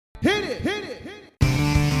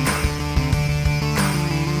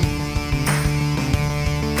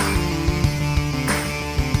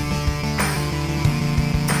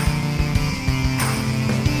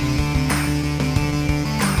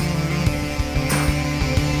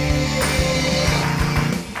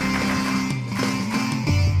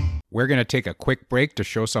we're going to take a quick break to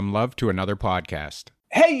show some love to another podcast.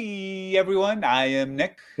 Hey everyone, I am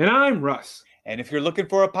Nick. And I'm Russ. And if you're looking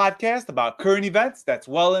for a podcast about current events that's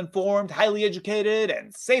well-informed, highly educated,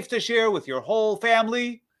 and safe to share with your whole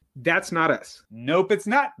family, that's not us. Nope, it's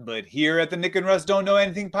not. But here at the Nick and Russ Don't Know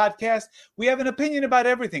Anything podcast, we have an opinion about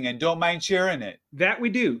everything and don't mind sharing it. That we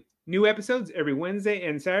do. New episodes every Wednesday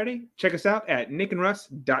and Saturday. Check us out at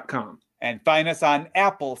nickandruss.com. And find us on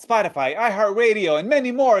Apple, Spotify, iHeartRadio, and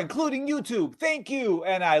many more, including YouTube. Thank you,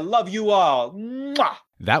 and I love you all. Mwah!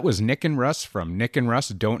 That was Nick and Russ from Nick and Russ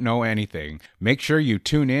Don't Know Anything. Make sure you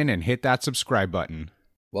tune in and hit that subscribe button.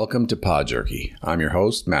 Welcome to Pod Jerky. I'm your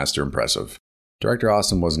host, Master Impressive. Director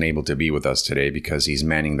Awesome wasn't able to be with us today because he's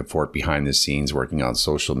manning the fort behind the scenes, working on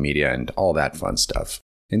social media and all that fun stuff.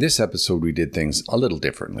 In this episode, we did things a little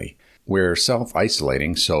differently. We're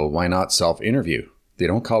self-isolating, so why not self-interview? They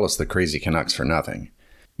don't call us the Crazy Canucks for nothing.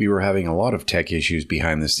 We were having a lot of tech issues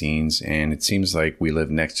behind the scenes, and it seems like we live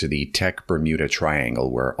next to the Tech Bermuda Triangle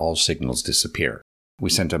where all signals disappear. We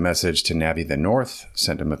sent a message to Navi the North,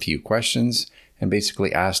 sent him a few questions, and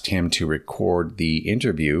basically asked him to record the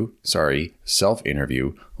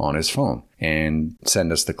self-interview on his phone and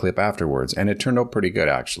send us the clip afterwards, and it turned out pretty good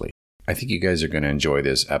actually. I think you guys are going to enjoy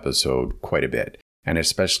this episode quite a bit, and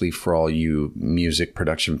especially for all you music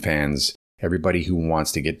production fans, everybody who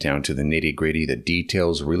wants to get down to the nitty-gritty, the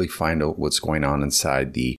details, really find out what's going on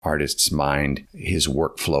inside the artist's mind, his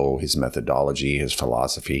workflow, his methodology, his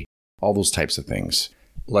philosophy, all those types of things.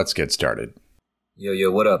 Let's get started. Yo,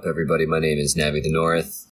 what up, everybody? My name is Navi the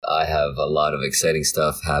North. I have a lot of exciting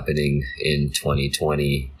stuff happening in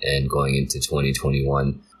 2020 and going into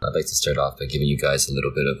 2021. I'd like to start off by giving you guys a little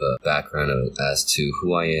bit of a background as to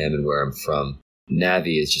who I am and where I'm from.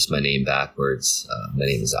 Navi is just my name backwards. My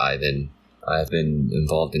name is Ivan. I've been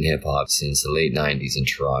involved in hip-hop since the late 90s in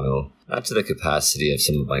Toronto. Not to the capacity of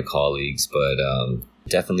some of my colleagues, but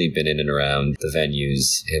definitely been in and around the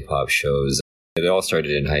venues, hip-hop shows. It all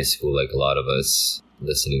started in high school, like a lot of us,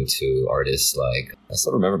 listening to artists like... I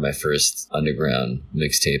still remember my first underground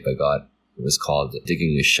mixtape I got. It was called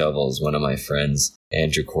Digging with Shovels. One of my friends,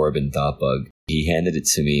 Andrew Corbin, Thoughtbug, he handed it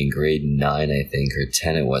to me in grade 9, I think, or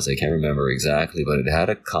 10 it was. I can't remember exactly, but it had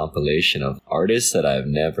a compilation of artists that I've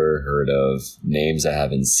never heard of, names I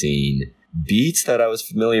haven't seen, beats that I was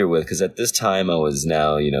familiar with, because at this time I was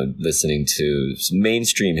now, listening to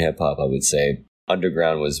mainstream hip-hop, I would say.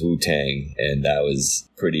 Underground was Wu-Tang, and that was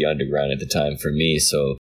pretty underground at the time for me,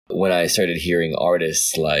 so when I started hearing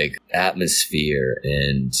artists like Atmosphere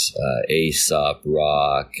and Aesop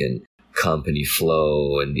Rock and Company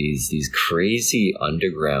Flow and these crazy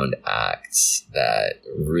underground acts that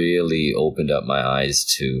really opened up my eyes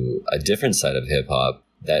to a different side of hip-hop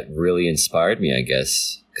that really inspired me, I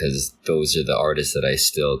guess, because those are the artists that I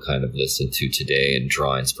still kind of listen to today and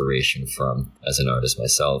draw inspiration from as an artist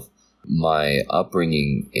myself. My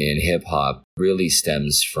upbringing in hip-hop really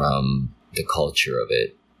stems from the culture of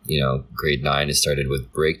it. Grade 9, it started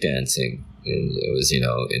with breakdancing. And it was,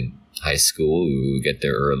 in high school, we would get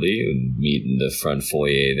there early and meet in the front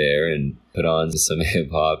foyer there and put on some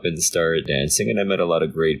hip-hop and start dancing. And I met a lot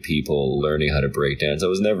of great people learning how to breakdance. I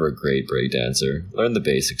was never a great breakdancer. Learned the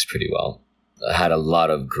basics pretty well. I had a lot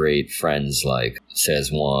of great friends like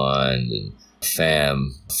Sezwan and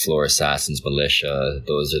Fam, Floor Assassins, Militia.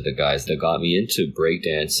 Those are the guys that got me into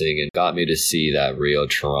breakdancing and got me to see that real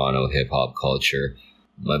Toronto hip-hop culture.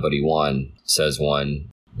 My buddy Juan, Sezwan,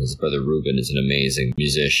 his brother Ruben is an amazing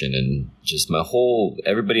musician, and just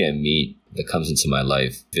everybody I meet that comes into my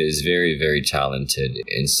life is very, very talented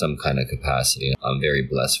in some kind of capacity. I'm very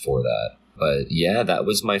blessed for that. But yeah, that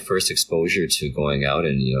was my first exposure to going out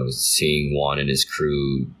and, seeing Juan and his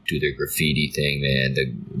crew do their graffiti thing, man.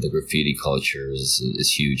 The graffiti culture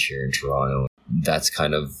is huge here in Toronto. That's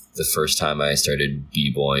kind of the first time I started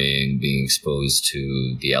b-boying, being exposed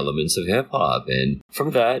to the elements of hip-hop. And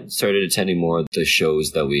from that, started attending more of the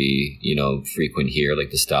shows that we, frequent here, like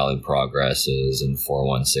the Style and Progresses and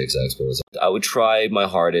 416 Expos. I would try my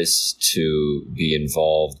hardest to be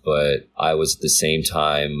involved, but I was at the same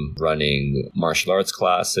time running martial arts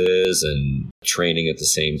classes and training at the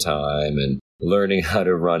same time and learning how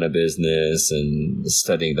to run a business and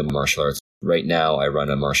studying the martial arts. Right now, I run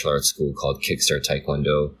a martial arts school called Kickstart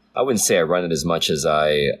Taekwondo. I wouldn't say I run it as much as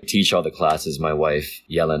I teach all the classes. My wife,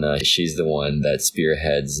 Yelena, she's the one that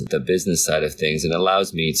spearheads the business side of things and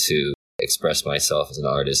allows me to express myself as an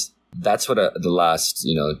artist. That's what the last,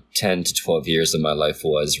 10 to 12 years of my life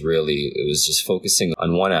was really. It was just focusing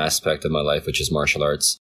on one aspect of my life, which is martial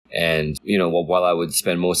arts. And, while I would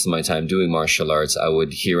spend most of my time doing martial arts, I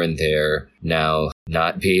would here and there now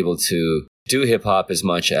not be able to do hip hop as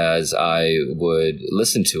much as I would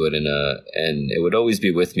listen to it, and it would always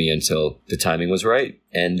be with me until the timing was right.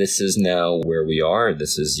 And this is now where we are.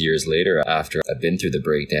 This is years later after I've been through the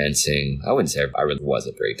breakdancing. I wouldn't say I really was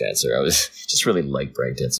a breakdancer. I was just really liked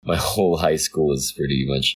breakdancing. My whole high school was pretty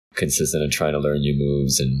much consistent in trying to learn new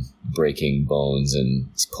moves and breaking bones and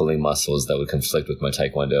pulling muscles that would conflict with my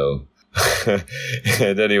taekwondo.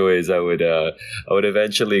 And anyways, I would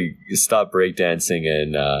eventually stop breakdancing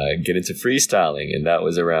and get into freestyling, and that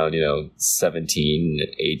was around 17,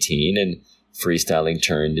 18, and freestyling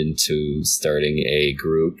turned into starting a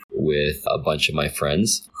group with a bunch of my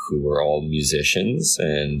friends who were all musicians,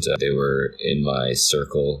 and they were in my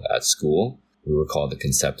circle at school. We were called the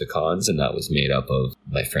Concepticons, and that was made up of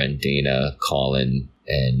my friend Dana, Colin,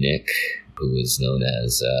 and Nick, who was known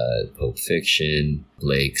as Pope Fiction,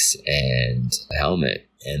 Blake's, and Helmet.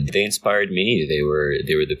 And they inspired me. They were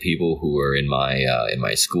the people who were in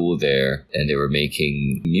my school there, and they were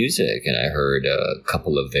making music. And I heard a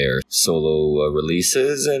couple of their solo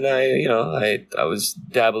releases, and I was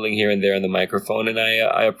dabbling here and there on the microphone, and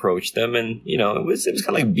I approached them, and it was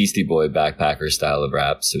kind of like Beastie Boy backpacker style of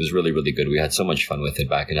raps. It was really, really good. We had so much fun with it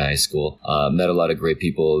back in high school. Met a lot of great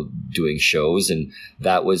people doing shows, and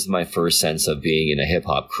that was my first sense of being in a hip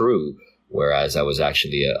hop crew. Whereas I was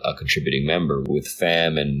actually a contributing member with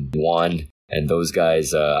Fam and Juan and those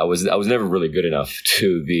guys. I was never really good enough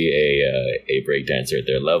to be a breakdancer at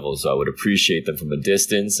their level, so I would appreciate them from a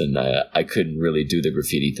distance, and I couldn't really do the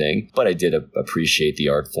graffiti thing, but I did appreciate the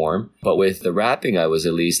art form. But with the rapping, I was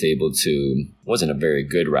at least able to. Wasn't a very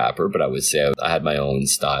good rapper, but I would say I had my own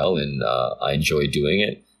style, and I enjoyed doing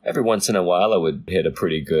it. Every once in a while, I would hit a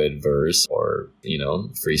pretty good verse or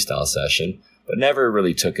freestyle session. But never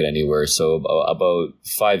really took it anywhere. So about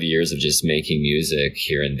 5 years of just making music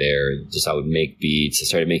here and there. I would make beats. I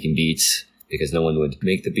started making beats because no one would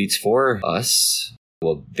make the beats for us.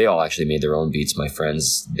 Well, they all actually made their own beats. My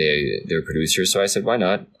friends, they're producers. So I said, why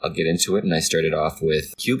not? I'll get into it. And I started off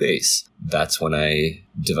with Cubase. That's when I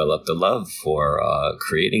developed the love for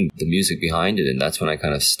creating the music behind it. And that's when I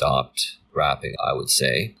kind of stopped rapping, I would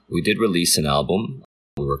say. We did release an album.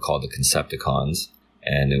 We were called the Concepticons.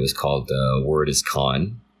 And it was called Word is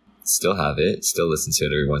Con. Still have it. Still listen to it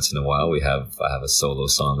every once in a while. I have a solo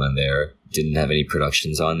song on there. Didn't have any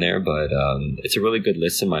productions on there, but it's a really good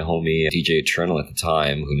listen. My homie DJ Eternal at the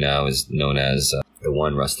time, who now is known as The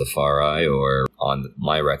One Rastafari, or on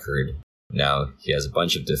my record. Now he has a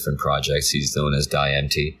bunch of different projects. He's known as Die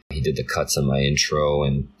Empty. He did the cuts on my intro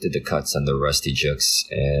and did the cuts on the Rusty Jux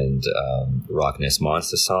and Rock Ness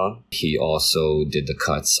Monster song. He also did the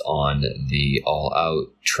cuts on the All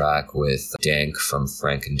Out track with Dank from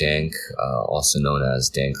Frank and Dank, also known as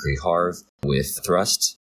Dankry Harv, with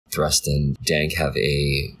Thrust. Thrust and Dank have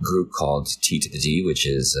a group called T to the D, which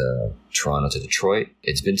is Toronto to Detroit.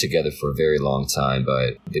 It's been together for a very long time,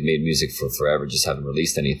 but they made music for forever, just haven't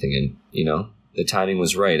released anything. And, the timing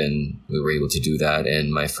was right, and we were able to do that.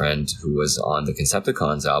 And my friend who was on the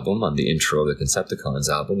Concepticons album, on the intro of the Concepticons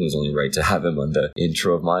album, it was only right to have him on the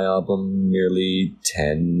intro of my album nearly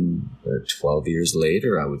 10 or 12 years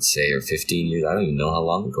later, I would say, or 15 years. I don't even know how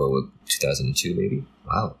long ago, 2002 maybe?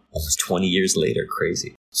 Wow, almost 20 years later,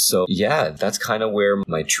 crazy. So yeah, that's kind of where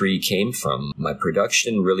my tree came from. My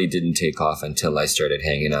production really didn't take off until I started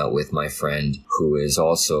hanging out with my friend, who is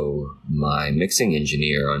also my mixing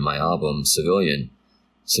engineer on my album, Civilian.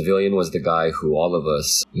 Civilian was the guy who all of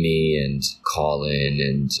us, me and Colin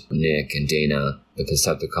and Nick and Dana, the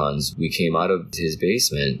Concepticons, we came out of his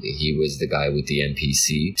basement. He was the guy with the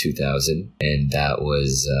MPC 2000, and that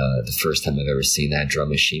was the first time I've ever seen that drum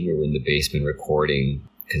machine. We were in the basement recording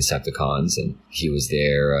Concepticons, and he was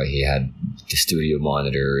there. He had the studio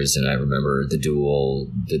monitors, and I remember the dual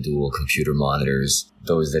computer monitors.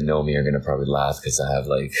 Those that know me are gonna probably laugh because I have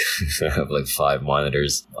like 5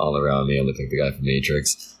 monitors all around me. I look like the guy from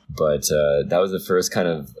Matrix. But that was the first kind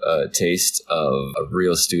of taste of a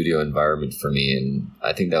real studio environment for me, and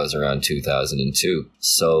I think that was around 2002.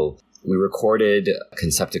 So we recorded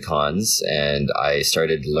Concepticons, and I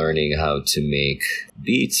started learning how to make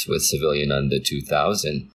beats with Civilian on the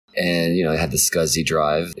 2000. And, it had the SCSI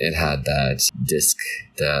drive. It had that disc,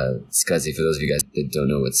 the SCSI, for those of you guys that don't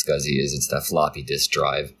know what SCSI is, it's that floppy disk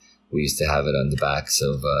drive. We used to have it on the backs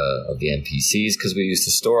of the MPCs because we used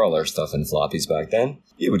to store all our stuff in floppies back then.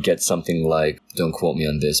 you would get something like, don't quote me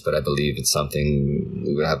on this, but I believe it's something,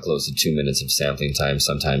 we would have close to 2 minutes of sampling time.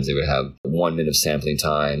 Sometimes they would have 1 minute of sampling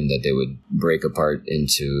time that they would break apart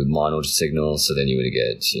into mono signals. So then you would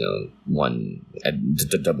get, one at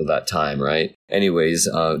double that time, right? Anyways,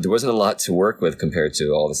 there wasn't a lot to work with compared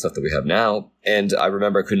to all the stuff that we have now. And I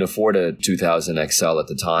remember I couldn't afford a 2000 XL at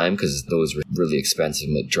the time because those were really expensive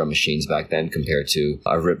drum machines back then compared to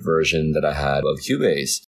a RIP version that I had of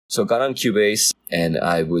Cubase. So I got on Cubase and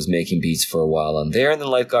I was making beats for a while on there, and then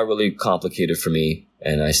life got really complicated for me.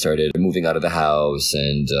 And I started moving out of the house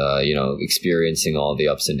and, experiencing all the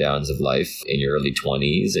ups and downs of life in your early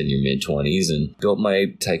 20s and your mid 20s, and built my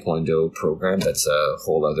Taekwondo program. That's a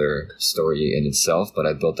whole other story in itself, but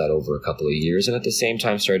I built that over a couple of years, and at the same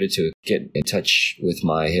time started to get in touch with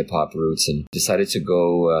my hip hop roots and decided to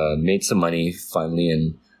go, made some money finally,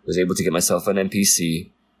 and was able to get myself an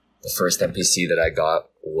MPC. The first MPC that I got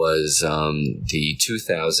was the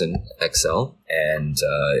 2000 XL, and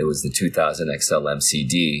it was the 2000 XL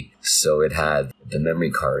MCD. So it had the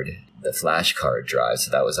memory card, the flash card drive.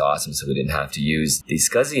 So that was awesome. So we didn't have to use the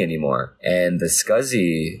SCSI anymore. And the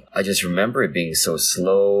SCSI, I just remember it being so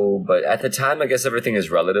slow. But at the time, I guess everything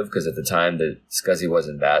is relative, because at the time, the SCSI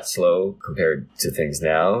wasn't that slow compared to things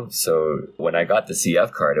now. So when I got the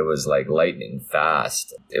CF card, it was like lightning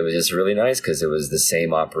fast. It was just really nice because it was the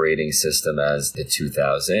same operating system as the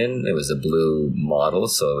 2000. It was a blue model,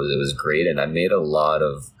 so it was great. And I made a lot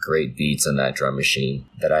of great beats on that drum machine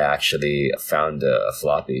that I actually found that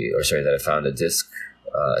I found a disc,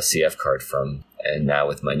 a CF card from. And now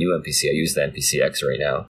with my new MPC, I use the MPC X right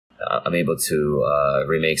now. I'm able to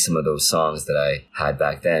remake some of those songs that I had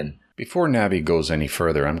back then. Before Navi goes any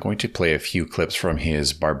further, I'm going to play a few clips from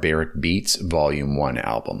his Barbaric Beats Volume 1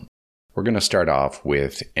 album. We're going to start off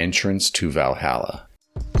with Entrance to Valhalla.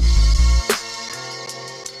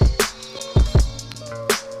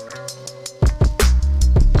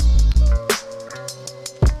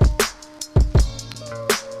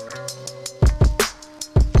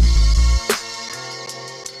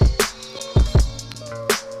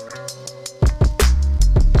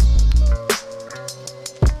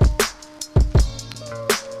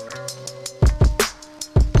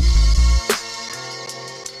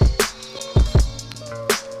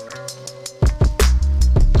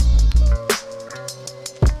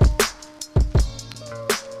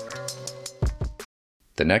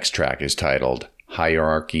 The next track is titled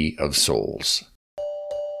Hierarchy of Souls.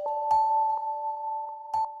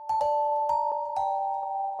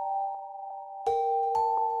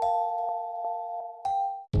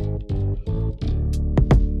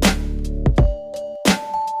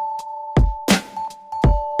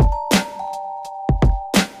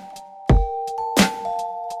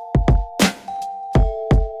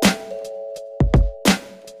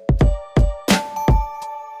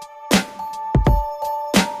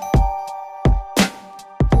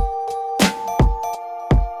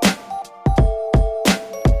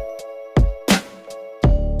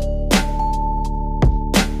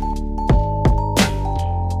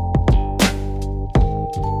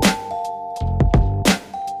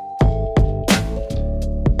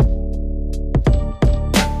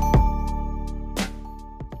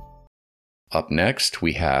 Up next,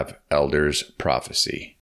 we have Elder's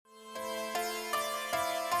Prophecy.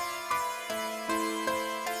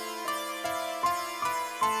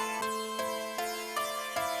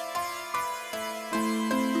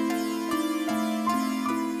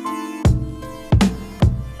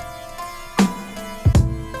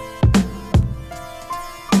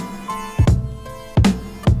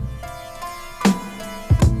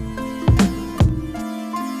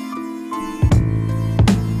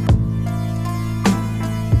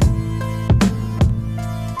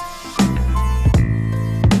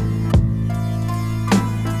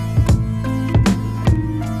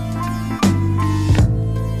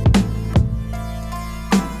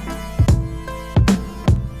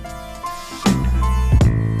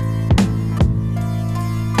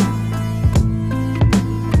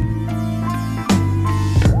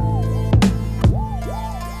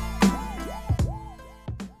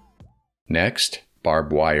 Next,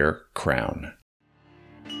 Barbed Wire Crown.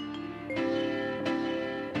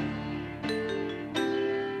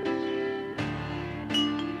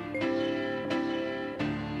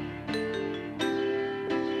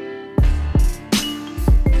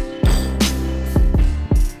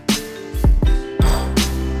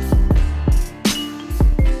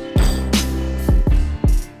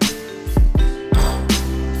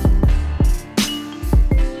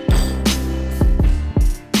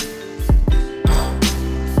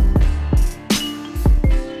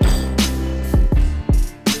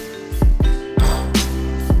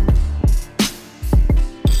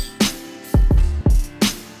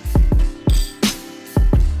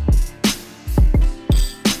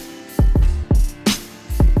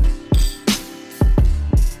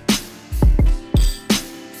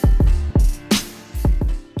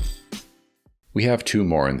 We have two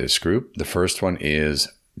more in this group. The first one is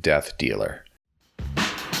Death Dealer.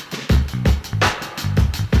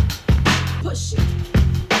 Push it.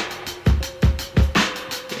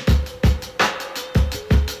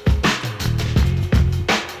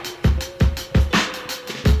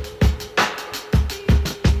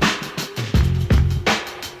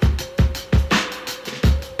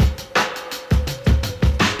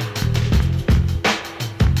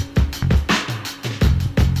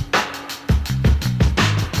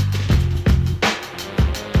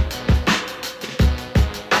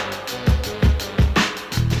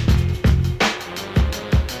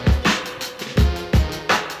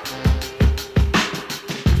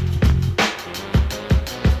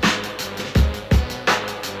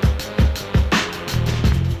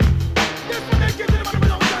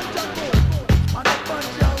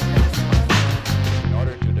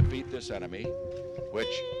 enemy,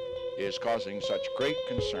 which is causing such great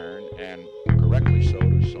concern, and correctly so,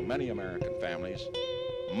 to so many American families,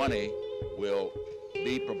 money will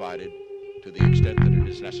be provided to the extent that it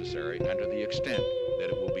is necessary and to the extent that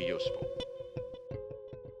it will be useful.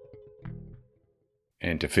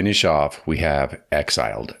 And to finish off, we have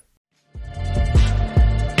Exiled.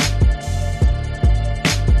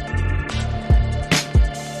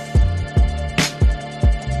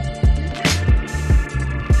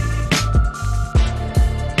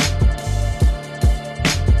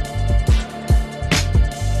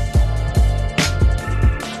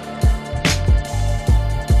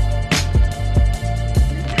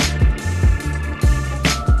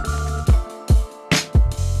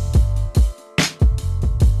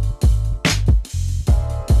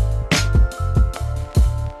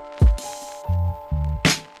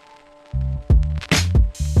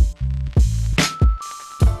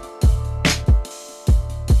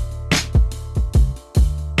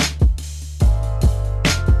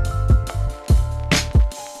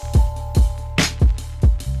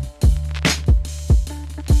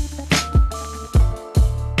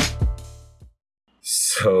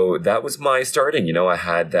 So that was my starting. You know, I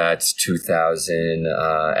had that 2000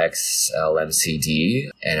 XL MCD,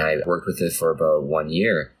 and I worked with it for about 1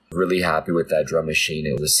 year. Really happy with that drum machine.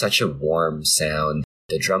 It was such a warm sound.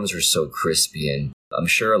 The drums were so crispy, and I'm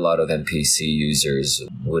sure a lot of MPC users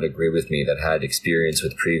would agree with me that had experience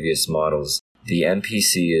with previous models. The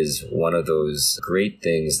MPC is one of those great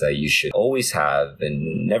things that you should always have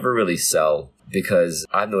and never really sell, because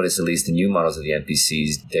I've noticed at least the new models of the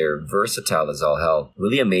MPCs, they're versatile as all hell.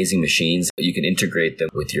 Really amazing machines. You can integrate them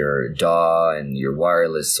with your DAW and your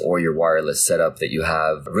wireless or your wireless setup that you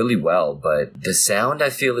have really well. But the sound, I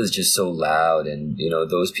feel, is just so loud. And, you know,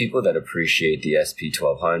 those people that appreciate the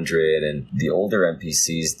SP1200 and the older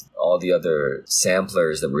MPCs, all the other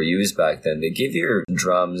samplers that were used back then, they give your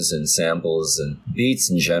drums and samples and beats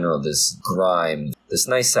in general this grime, this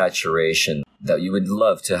nice saturation that you would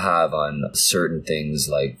love to have on certain things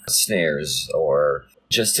like snares, or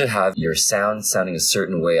just to have your sound sounding a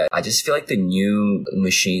certain way. I just feel like the new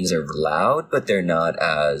machines are loud, but they're not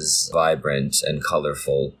as vibrant and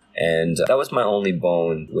colorful. And that was my only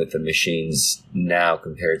bone with the machines now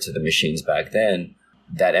compared to the machines back then.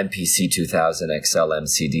 That MPC 2000 XL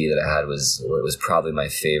MCD that I had was probably my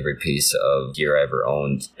favorite piece of gear I ever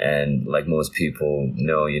owned. And like most people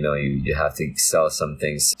know, you have to sell some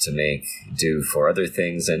things to make do for other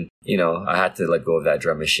things. And, you know, I had to let go of that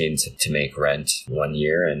drum machine to make rent 1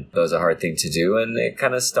 year. And that was a hard thing to do. And it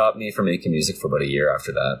kind of stopped me from making music for about a year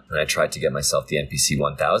after that. And I tried to get myself the MPC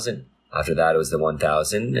 1000. After that, it was the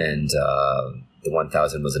 1000. And the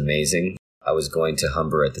 1000 was amazing. I was going to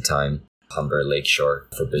Humber at the time. Humber Lakeshore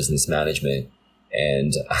for business management,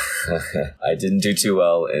 and I didn't do too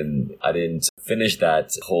well, and I didn't finish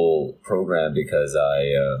that whole program because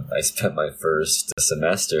I spent my first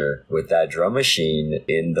semester with that drum machine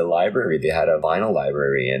in the library. They had a vinyl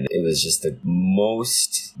library, and it was just the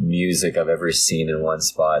most music I've ever seen in one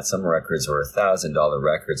spot. Some records were $1,000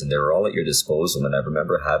 records, and they were all at your disposal. And I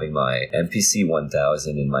remember having my MPC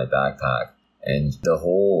 1000 in my backpack. And the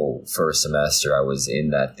whole first semester, I was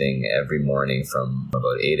in that thing every morning from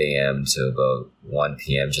about 8 a.m. to about 1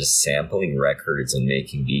 p.m. just sampling records and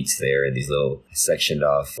making beats there in these little sectioned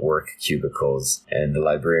off work cubicles. And the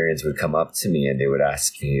librarians would come up to me and they would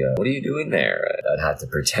ask me, what are you doing there? I'd have to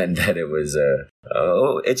pretend that it was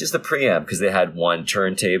it's just a preamp, because they had one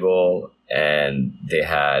turntable and they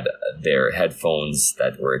had their headphones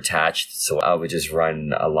that were attached. So I would just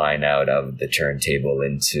run a line out of the turntable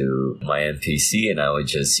into my MPC, and I would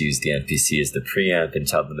just use the MPC as the preamp and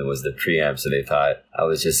tell them it was the preamp. So they thought I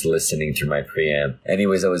was just listening through my preamp.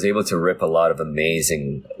 Anyways, I was able to rip a lot of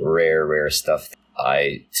amazing, rare stuff.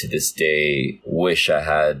 I, to this day, wish I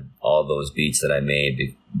had all those beats that I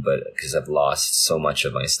made, but because I've lost so much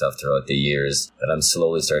of my stuff throughout the years that I'm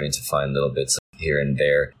slowly starting to find little bits here and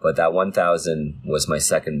there. But that 1000 was my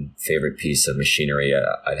second favorite piece of machinery,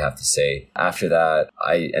 I'd have to say. After that,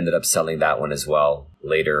 I ended up selling that one as well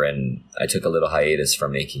later, and I took a little hiatus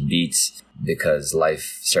from making beats because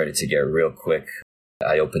life started to get real quick.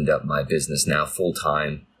 I opened up my business now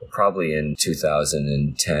full-time, probably in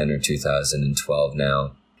 2010 or 2012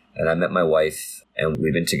 now. And I met my wife, and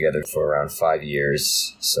we've been together for around 5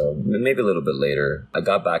 years, so maybe a little bit later. I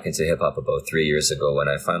got back into hip-hop about 3 years ago when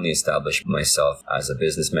I finally established myself as a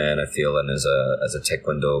businessman, I feel, and as a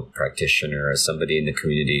Taekwondo practitioner, as somebody in the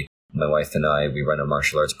community. My wife and I, we run a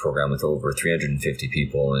martial arts program with over 350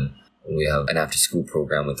 people, and we have an after-school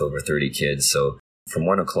program with over 30 kids, so from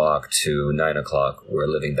 1 o'clock to 9 o'clock, we're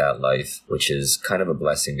living that life, which is kind of a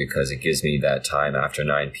blessing because it gives me that time after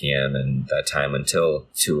 9 p.m. and that time until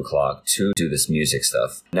 2 o'clock to do this music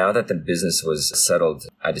stuff. Now that the business was settled,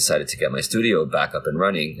 I decided to get my studio back up and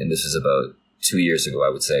running, and this was about 2 years ago,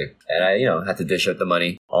 I would say. And I, had to dish out the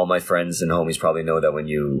money. All my friends and homies probably know that when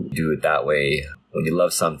you do it that way, when you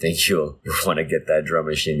love something, you'll want to get that drum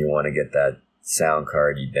machine, you want to get that sound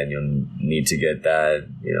card, then you'll need to get that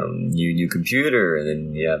new computer, and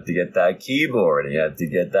then you have to get that keyboard, and you have to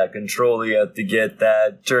get that controller, you have to get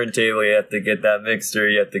that turntable, you have to get that mixer,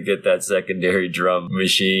 you have to get that secondary drum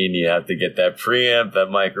machine, you have to get that preamp,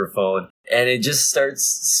 that microphone, and it just starts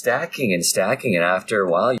stacking, and after a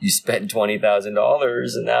while you spend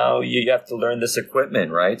 $20,000 and now you have to learn this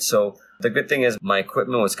equipment, right? So the good thing is my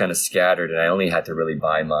equipment was kind of scattered, and I only had to really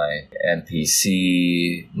buy my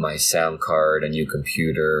MPC, my sound card, a new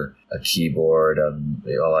computer, a keyboard.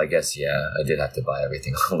 I did have to buy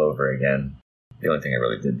everything all over again. The only thing I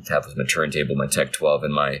really did have was my turntable, my Tech 12,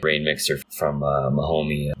 and my Rain mixer from my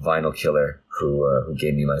homie Vinyl Killer, who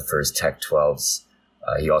gave me my first Tech 12s.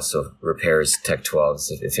 He also repairs Tech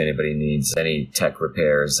 12s. If anybody needs any tech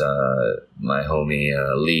repairs, my homie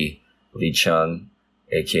Lee Chung,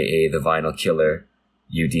 aka the Vinyl Killer,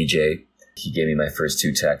 UDJ. He gave me my first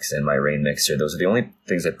 2 techs and my Rain mixer. Those are the only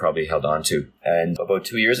things I probably held on to. And about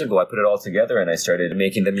 2 years ago, I put it all together and I started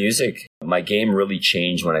making the music. My game really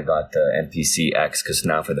changed when I got the MPC X, because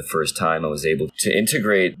now for the first time I was able to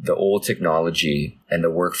integrate the old technology and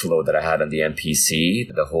the workflow that I had on the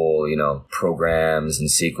MPC, the whole, programs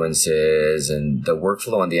and sequences, and the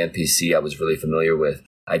workflow on the MPC I was really familiar with.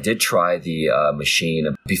 I did try the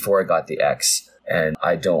machine before I got the X. And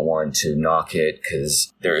I don't want to knock it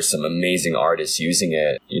because there are some amazing artists using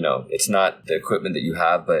it. It's not the equipment that you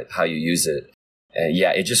have, but how you use it. And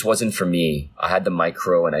it just wasn't for me. I had the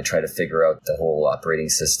micro and I tried to figure out the whole operating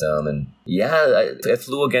system. And I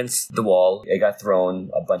flew against the wall. I got thrown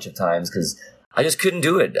a bunch of times because I just couldn't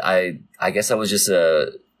do it. I guess I was just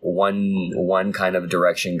a one kind of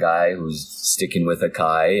direction guy who's sticking with a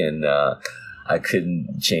Kai, and I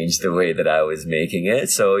couldn't change the way that I was making it.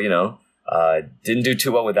 So, didn't do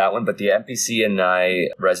too well with that one, but the MPC and I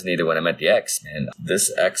resonated when I met the X, man.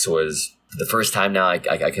 This X was the first time now I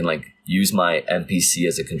can use my MPC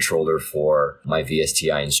as a controller for my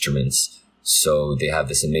VSTI instruments. So they have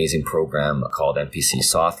this amazing program called MPC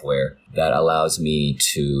Software that allows me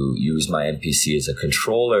to use my MPC as a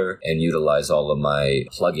controller and utilize all of my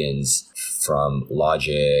plugins from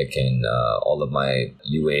Logic and all of my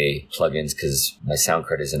UA plugins, because my sound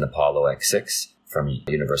card is an Apollo X6 from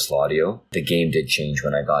Universal Audio. The game did change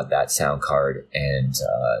when I got that sound card and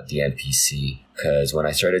the MPC, because when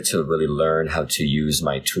I started to really learn how to use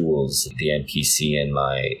my tools, the MPC and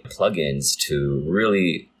my plugins, to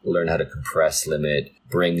really learn how to compress, limit,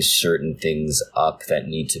 bring certain things up that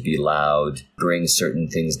need to be loud, bring certain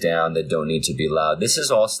things down that don't need to be loud. This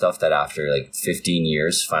is all stuff that after 15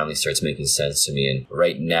 years finally starts making sense to me. And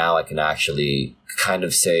right now I can actually kind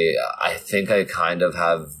of say, I think I kind of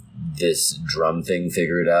have this drum thing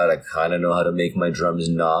figured out. I kind of know how to make my drums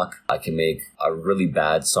knock. I can make a really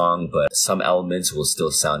bad song, but some elements will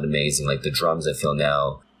still sound amazing. Like the drums, I feel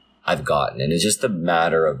now I've gotten. And it's just a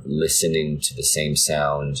matter of listening to the same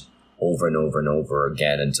sound over and over and over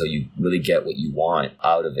again until you really get what you want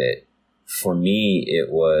out of it. For me,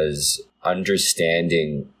 it was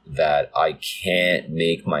understanding that I can't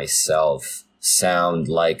make myself sound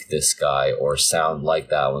like this guy or sound like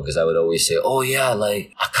that one, because I would always say, I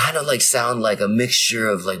kind of sound like a mixture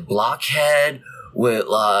of Blockhead with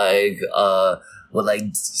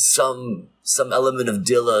some element of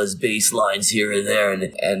Dilla's bass lines here and there,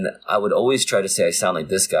 and I would always try to say I sound like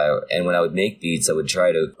this guy. And when I would make beats, I would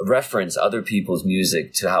try to reference other people's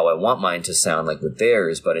music to how I want mine to sound like with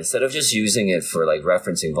theirs, but instead of just using it for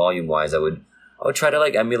referencing volume wise, I would I would try to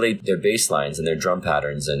like emulate their bass lines and their drum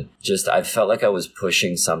patterns, and just I felt like I was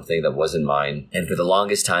pushing something that wasn't mine. And for the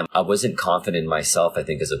longest time, I wasn't confident in myself, I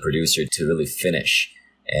think, as a producer to really finish.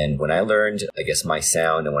 And when I learned, I guess, my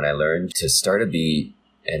sound, and when I learned to start a beat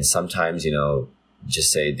and sometimes,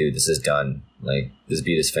 just say, dude, this is done. Like, this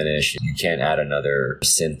beat is finished. You can't add another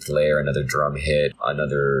synth layer, another drum hit,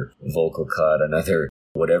 another vocal cut, another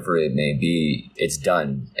whatever it may be. It's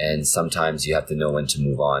done. And sometimes you have to know when to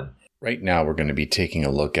move on. Right now, we're going to be taking a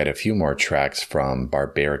look at a few more tracks from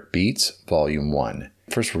Barbaric Beats, Volume 1.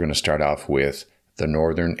 First, we're going to start off with The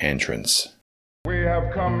Northern Entrance. We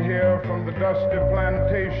have come here from the dusty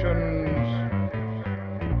plantations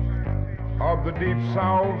of the Deep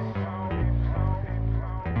South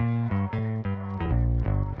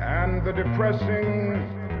and the depressing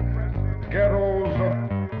ghettos of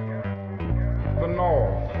the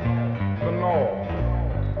North, the North,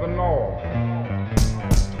 the North.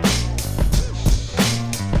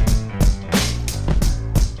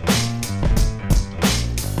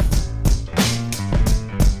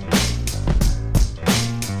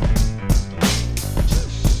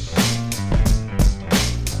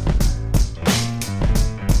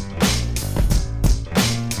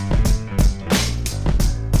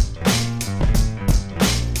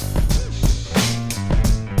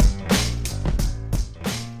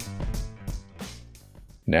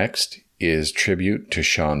 Next is Tribute to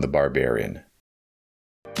Sean the Barbarian.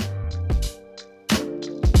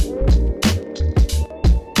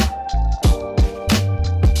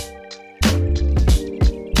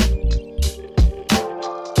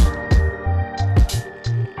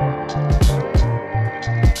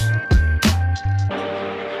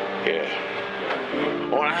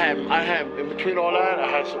 I had in between all that, I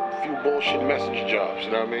had a few bullshit messenger jobs,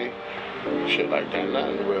 you know what I mean? Shit like that,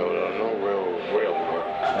 nothing real, no real work.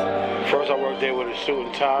 First I worked there with a suit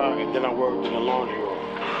and tie, and then I worked in the laundry room.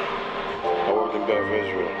 I worked in Beth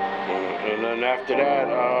Israel. And then after that,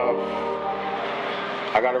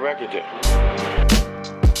 I got a record deal.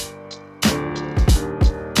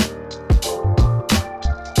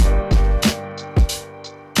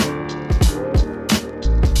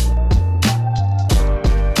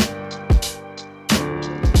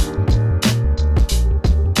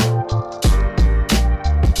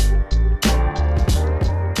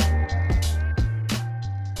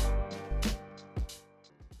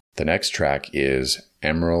 The next track is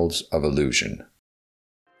Emeralds of Illusion.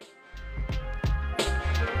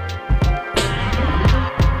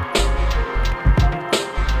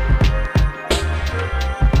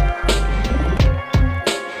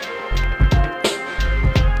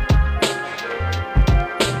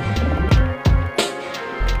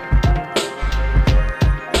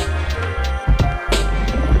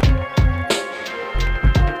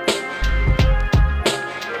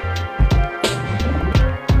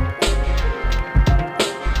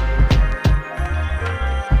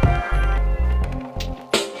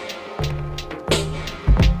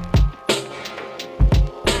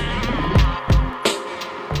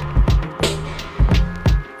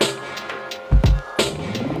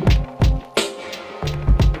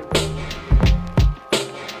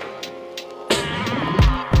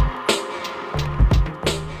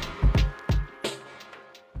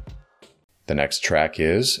 The next track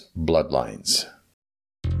is Bloodlines.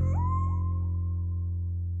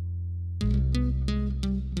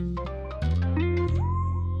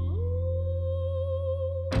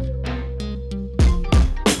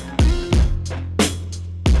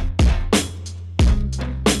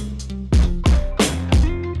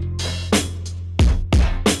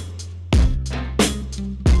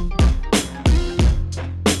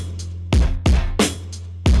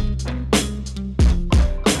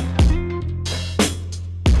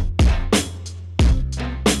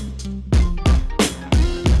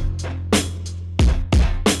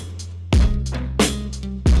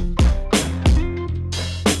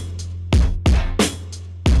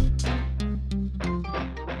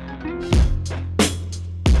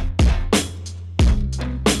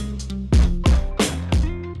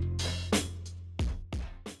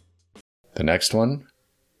 The next one,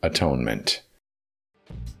 Atonement.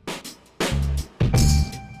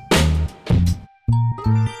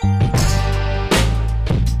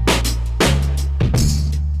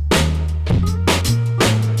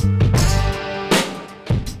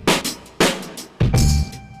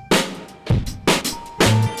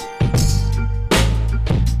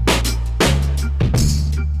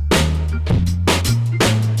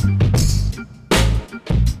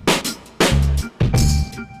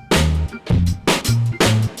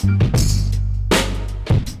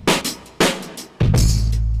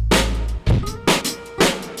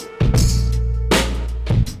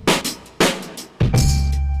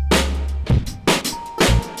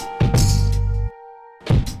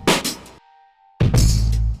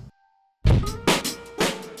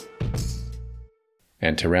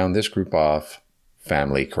 And to round this group off,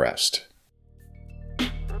 Family Crest.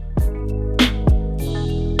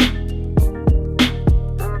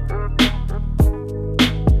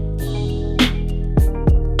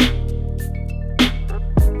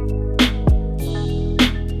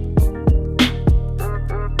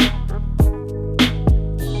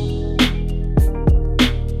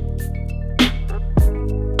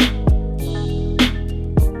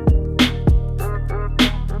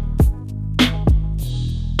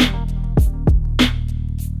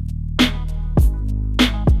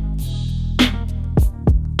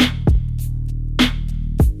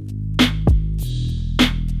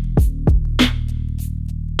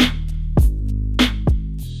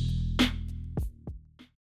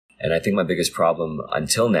 And I think my biggest problem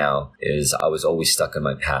until now is I was always stuck in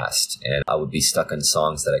my past, and I would be stuck on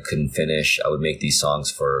songs that I couldn't finish. I would make these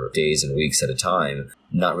songs for days and weeks at a time,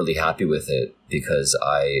 not really happy with it because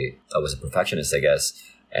I was a perfectionist, I guess.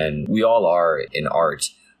 And we all are in art,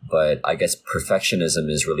 but I guess perfectionism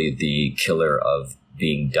is really the killer of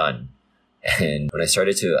being done. And when I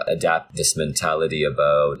started to adapt this mentality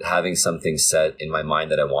about having something set in my mind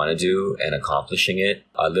that I want to do and accomplishing it,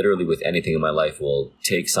 I literally with anything in my life will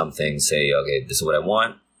take something, say, okay, this is what I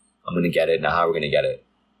want. I'm going to get it. Now how are we going to get it?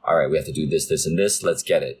 All right, we have to do this, this, and this. Let's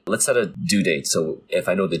get it. Let's set a due date. So if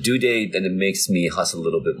I know the due date, then it makes me hustle a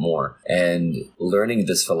little bit more. And learning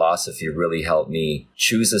this philosophy really helped me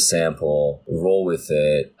choose a sample, roll with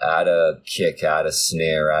it, add a kick, add a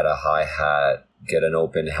snare, add a hi-hat, get an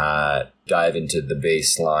open hat, dive into the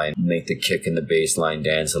bass line, make the kick and the bass line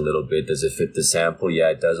dance a little bit. Does it fit the sample? Yeah,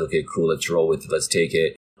 it does. Okay, cool. Let's roll with it. Let's take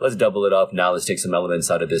it. Let's double it up. Now let's take some elements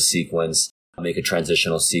out of this sequence, make a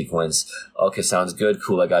transitional sequence. Okay, sounds good.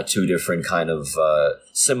 Cool. I got two different kind of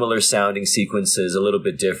similar sounding sequences, a little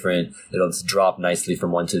bit different. It'll drop nicely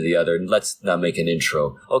from one to the other. Let's now make an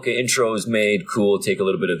intro. Okay, intro is made. Cool. Take a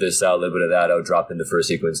little bit of this out, a little bit of that out, drop in the first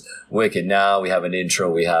sequence. Wicked. Now we have an intro.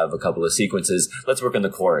 We have a couple of sequences. Let's work on the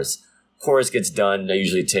chorus. Chorus gets done. I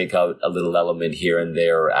usually take out a little element here and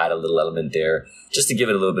there or add a little element there just to give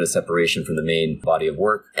it a little bit of separation from the main body of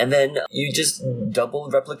work. And then you just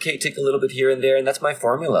double replicate, take a little bit here and there. And that's my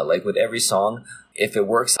formula. Like with every song, if it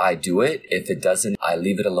works, I do it. If it doesn't, I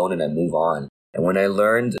leave it alone and I move on. And when I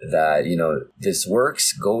learned that, this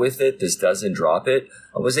works, go with it, this doesn't, drop it,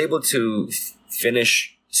 I was able to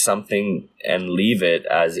finish something and leave it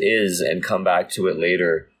as is and come back to it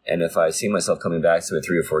later. And if I see myself coming back to it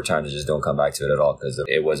 3 or 4 times, I just don't come back to it at all because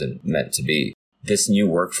it wasn't meant to be. This new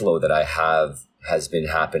workflow that I have has been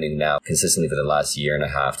happening now consistently for the last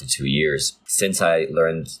 1.5 to 2 years since I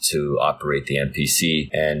learned to operate the MPC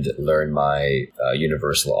and learned my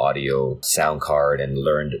Universal Audio sound card and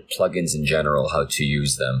learned plugins in general, how to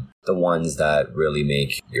use them. The ones that really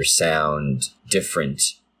make your sound different,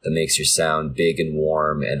 that makes your sound big and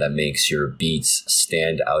warm, and that makes your beats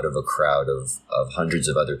stand out of a crowd of hundreds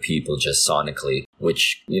of other people just sonically,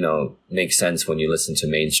 which, makes sense when you listen to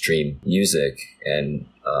mainstream music and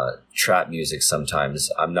trap music sometimes.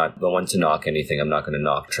 I'm not the one to knock anything. I'm not going to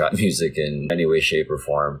knock trap music in any way, shape, or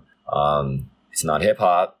form. It's not hip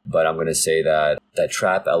hop, but I'm going to say that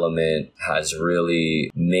trap element has really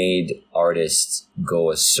made artists go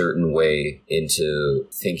a certain way into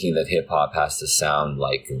thinking that hip hop has to sound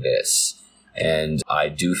like this. And I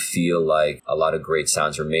do feel like a lot of great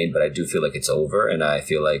sounds were made, but I do feel like it's over. And I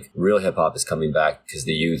feel like real hip hop is coming back because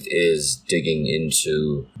the youth is digging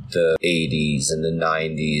into the 80s and the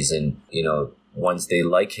 90s. And, once they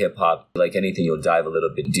like hip hop, like anything, you'll dive a little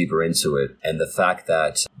bit deeper into it. And the fact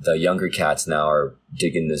that the younger cats now are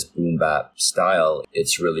digging this boom bap style,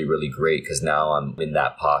 it's really, really great because now I'm in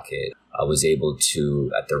that pocket. I was able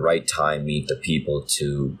to, at the right time, meet the people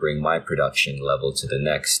to bring my production level to the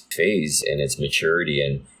next phase in its maturity.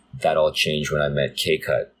 And that all changed when I met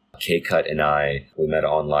K-Cut. K-Cut and we met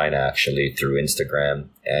online actually through Instagram,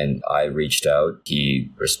 and I reached out. He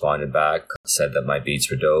responded back, said that my beats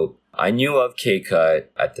were dope. I knew of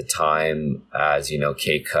K-Cut at the time as,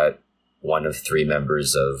 K-Cut, one of 3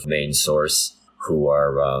 members of Main Source, who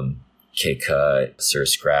are K-Cut, Sir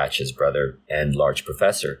Scratch, his brother, and Large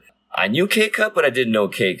Professor. I knew K-Cut, but I didn't know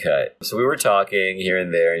K-Cut. So we were talking here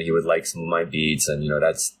and there, and he would like some of my beats. And,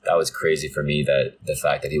 that was crazy for me, that the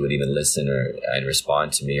fact that he would even listen and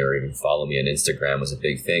respond to me or even follow me on Instagram was a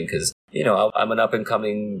big thing because, I'm an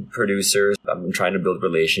up-and-coming producer. I'm trying to build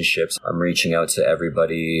relationships. I'm reaching out to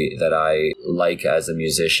everybody that I like as a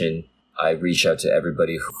musician. I reach out to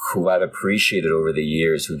everybody who I've appreciated over the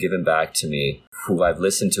years, who've given back to me, who I've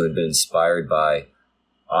listened to and been inspired by.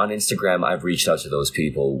 On Instagram, I've reached out to those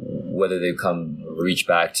people. Whether they come reach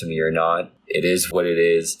back to me or not, it is what it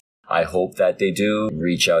is. I hope that they do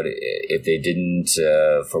reach out. If they didn't,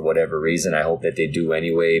 for whatever reason, I hope that they do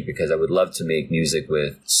anyway, because I would love to make music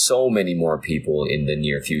with so many more people in the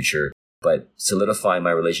near future. But solidifying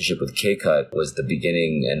my relationship with K-Cut was the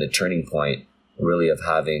beginning and the turning point, really, of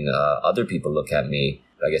having other people look at me,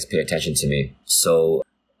 I guess pay attention to me. So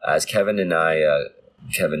as Kevin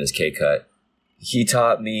is K-Cut, he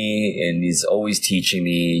taught me, and he's always teaching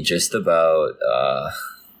me just about,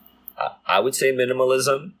 I would say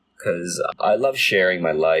minimalism, because I love sharing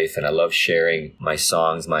my life and I love sharing my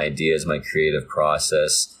songs, my ideas, my creative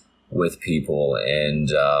process with people. And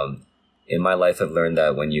in my life, I've learned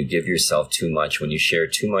that when you give yourself too much, when you share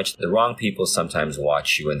too much, the wrong people sometimes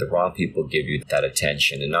watch you and the wrong people give you that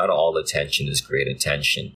attention. And not all attention is great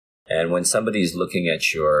attention. And when somebody's looking at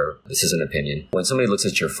this is an opinion, when somebody looks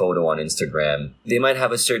at your photo on Instagram, they might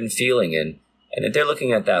have a certain feeling. And if they're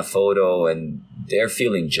looking at that photo and they're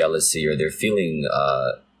feeling jealousy or they're feeling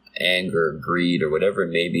anger, greed, or whatever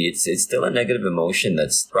it may be, it's still a negative emotion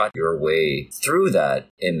that's brought your way through that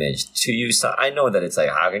image to you. So I know that it's like,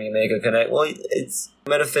 how can you make a connect? Well, it's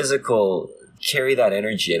metaphysical, carry that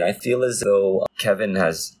energy. And I feel as though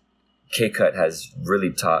K-Cut has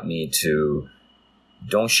really taught me to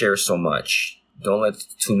don't share so much. Don't let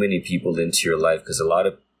too many people into your life,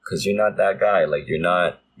 because you're not that guy. Like,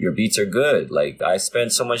 your beats are good. Like, I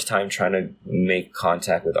spend so much time trying to make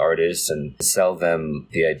contact with artists and sell them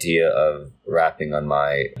the idea of rapping on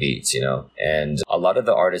my beats, And a lot of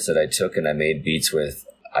the artists that I took and I made beats with,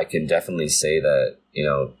 I can definitely say that,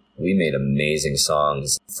 we made amazing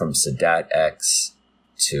songs, from Sadat X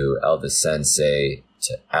to Elvis Sensei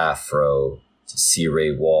to Afro to C.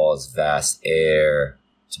 Ray Walls, Vast Air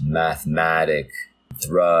to Mathematic,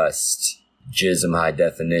 Thrust, Jism High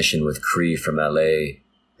Definition with Cree from LA,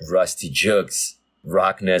 Rusty Jukes,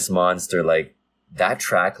 Rock Ness Monster. Like, that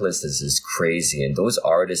track list is crazy, and those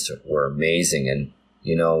artists were amazing. And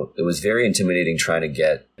it was very intimidating trying to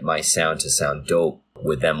get my sound to sound dope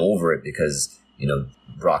with them over it, because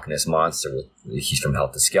Rock Ness Monster, he's from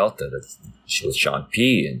Helter Skelter, she was Sean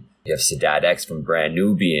P, and you have Sadat X from Brand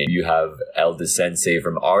Nubian, you have Elvis Sensei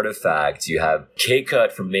from Artifact, you have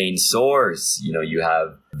K-Cut from Main Source, you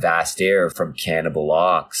have Vast Air from Cannibal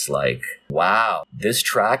Ox. Like, wow, this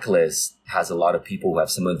track list has a lot of people who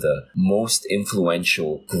have some of the most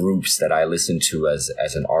influential groups that I listened to as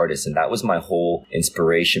an artist. And that was my whole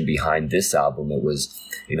inspiration behind this album. It was,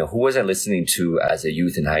 who was I listening to as a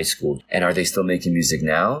youth in high school? And are they still making music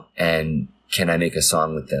now? And can I make a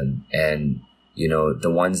song with them? And, the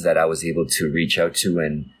ones that I was able to reach out to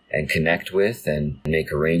and connect with and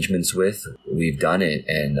make arrangements with, we've done it.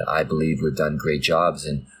 And I believe we've done great jobs.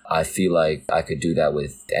 And I feel like I could do that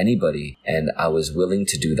with anybody. And I was willing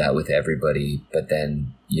to do that with everybody. But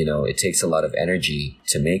then, it takes a lot of energy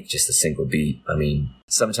to make just a single beat. I mean,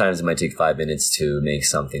 sometimes it might take 5 minutes to make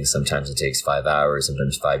something. Sometimes it takes 5 hours,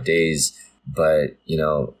 sometimes 5 days. But,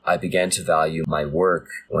 I began to value my work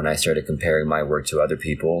when I started comparing my work to other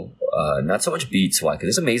people. Not so much beats, why? Because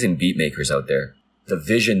there's amazing beat makers out there. The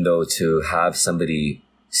vision, though, to have somebody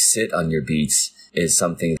sit on your beats is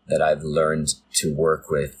something that I've learned to work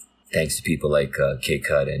with, thanks to people like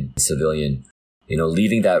K-Cut and Civilian.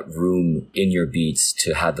 Leaving that room in your beats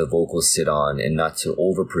to have the vocals sit on and not to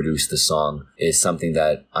overproduce the song is something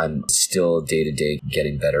that I'm still day to day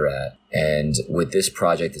getting better at. And with this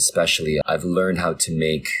project especially, I've learned how to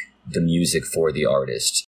make the music for the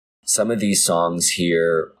artist. Some of these songs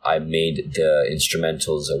here, I made the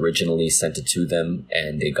instrumentals originally, sent it to them,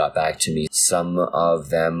 and they got back to me. Some of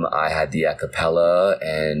them, I had the a cappella,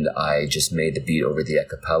 and I just made the beat over the a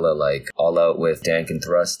cappella, like All Out with Dank and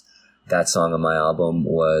Thrust. That song on my album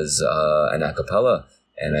was an a cappella,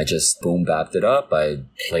 and I just boom bapped it up. I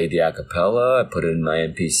played the a cappella, I put it in my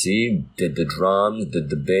MPC, did the drums, did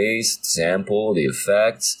the bass, sample, the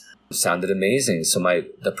effects. Sounded amazing. So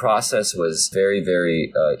the process was very,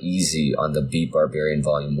 very easy on the Beat Barbarian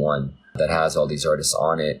Volume 1 that has all these artists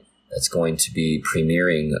on it. That's going to be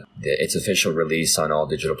premiering its official release on all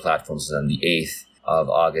digital platforms on the 8th of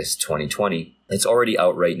August 2020. It's already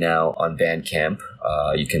out right now on Bandcamp.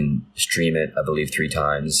 You can stream it, I believe, 3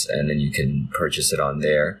 times, and then you can purchase it on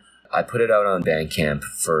there. I put it out on Bandcamp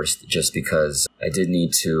first just because I did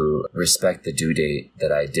need to respect the due date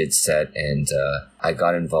that I did set, and I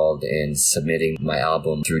got involved in submitting my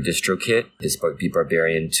album through DistroKid, Beat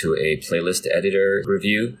Barbarian, to a playlist editor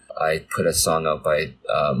review. I put a song out by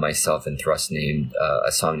myself and Thrust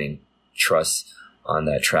a song named Trust on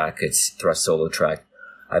that track. It's Thrust solo track.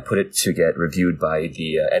 I put it to get reviewed by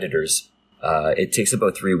the editors. It takes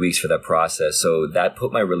about 3 weeks for that process, so that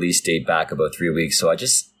put my release date back about 3 weeks. So I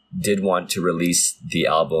just did want to release the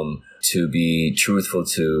album to be truthful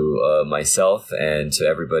to myself and to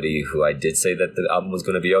everybody who I did say that the album was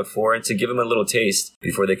going to be out for, and to give them a little taste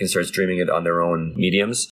before they can start streaming it on their own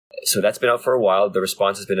mediums. So that's been out for a while. The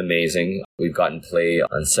response has been amazing. We've gotten play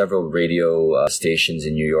on several radio stations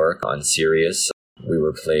in New York on Sirius. We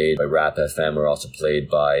were played by Rap FM. We're also played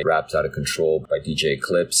by Raps Out of Control by DJ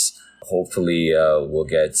Clips. Hopefully we'll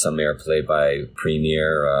get some airplay by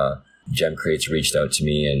Premier. Gem Crates reached out to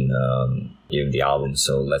me and even the album,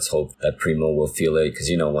 so let's hope that Primo will feel it,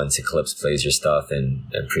 because once Eclipse plays your stuff and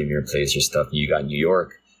Premier plays your stuff, you got New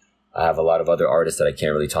York. I have a lot of other artists that I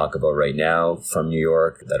can't really talk about right now from New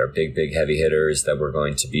York that are big heavy hitters that we're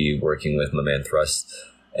going to be working with. My man Thrust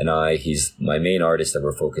and he's my main artist that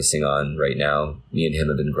we're focusing on right now. Me and him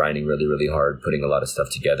have been grinding really hard, putting a lot of stuff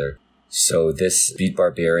together. So this Beat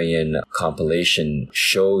Barbarian compilation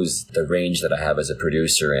shows the range that I have as a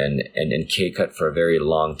producer, and K-Cut for a very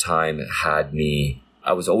long time had me,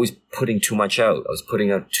 I was always putting too much out. I was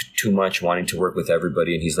putting out too much, wanting to work with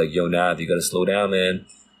everybody, and he's like, yo, Nav, you gotta slow down, man.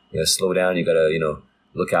 You gotta slow down, you gotta,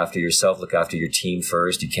 look after yourself, look after your team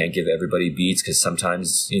first. You can't give everybody beats, because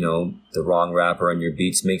sometimes, the wrong rapper on your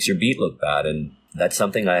beats makes your beat look bad, and that's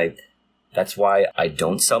something that's why I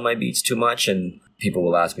don't sell my beats too much, and people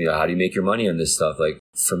will ask me, how do you make your money on this stuff? Like,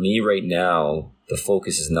 for me right now, the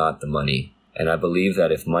focus is not the money. And I believe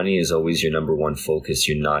that if money is always your number one focus,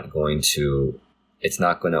 it's not going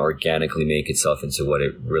to organically make itself into what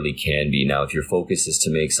it really can be. Now, if your focus is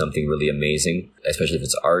to make something really amazing, especially if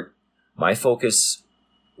it's art, my focus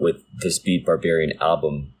with this Beat Barbarian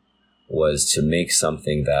album was to make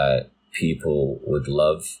something that people would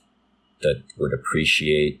love, that would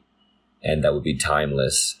appreciate, and that would be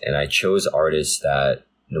timeless. And I chose artists that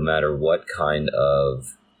no matter what kind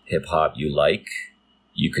of hip hop you like,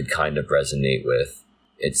 you could kind of resonate with.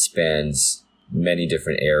 It spans many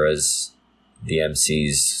different eras. The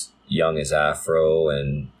MCs, young as Afro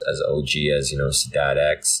and as OG as, Sadat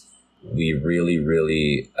X. We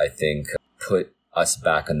really, I think, put us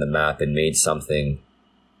back on the map and made something.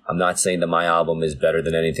 I'm not saying that my album is better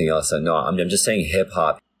than anything else. No, I'm just saying hip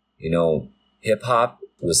hop. Hip hop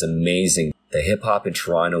was amazing. The hip hop in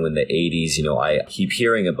Toronto in the 80s, I keep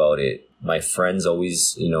hearing about it. My friends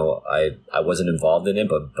always, I wasn't involved in it,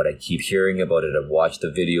 but I keep hearing about it. I've watched the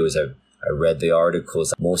videos. I read the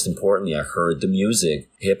articles. Most importantly, I heard the music.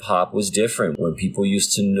 Hip hop was different when people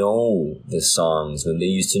used to know the songs, when they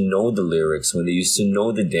used to know the lyrics, when they used to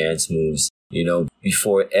know the dance moves.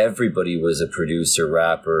 Before everybody was a producer,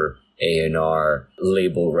 rapper, A&R,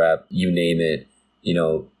 label rep, you name it,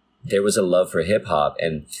 there was a love for hip hop.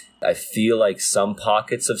 And I feel like some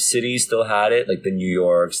pockets of cities still had it, like the New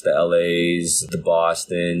Yorks, the LAs, the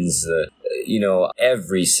Bostons,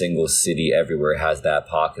 every single city everywhere has that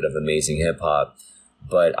pocket of amazing hip hop.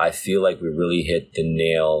 But I feel like we really hit the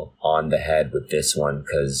nail on the head with this one,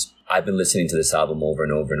 because I've been listening to this album over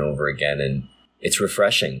and over and over again, and it's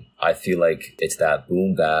refreshing. I feel like it's that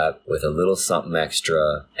boom bap with a little something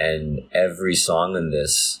extra, and every song in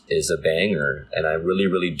this is a banger. And I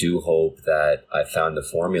really do hope that I found the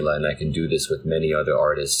formula and I can do this with many other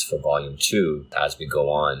artists for Volume 2 as we go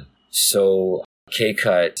on. So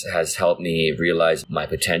K-Cut has helped me realize my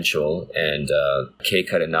potential, and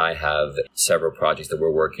K-Cut and I have several projects that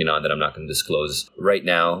we're working on that I'm not going to disclose right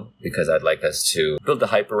now, because I'd like us to build the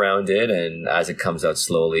hype around it, and as it comes out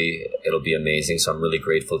slowly, it'll be amazing. So I'm really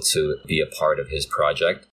grateful to be a part of his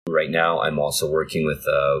project. Right now, I'm also working with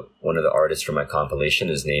one of the artists from my compilation.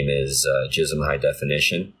 His name is Jism High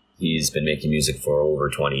Definition. He's been making music for over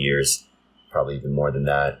 20 years, probably even more than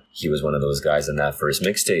that. He was one of those guys in that first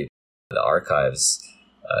mixtape, The Archives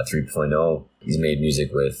 3.0. He's made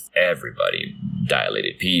music with everybody,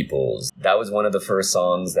 Dilated Peoples. That was one of the first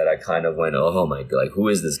songs that I kind of went, oh my God, like, who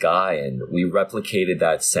is this guy? And we replicated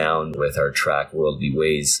that sound with our track Worldly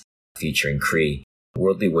Ways featuring Cree.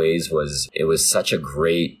 Worldly Ways was such a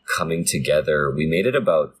great coming together. We made it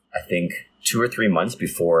about, I think, 2 or 3 months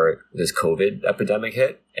before this COVID epidemic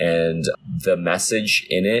hit, and the message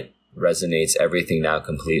in it resonates everything now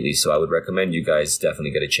completely. So I would recommend you guys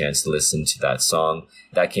definitely get a chance to listen to that song.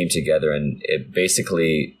 That came together, and it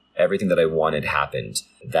basically, everything that I wanted happened.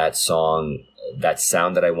 That song, that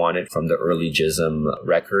sound that I wanted from the early Jism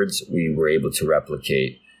records, we were able to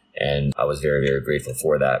replicate, and I was very, very grateful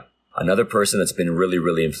for that. Another person that's been really,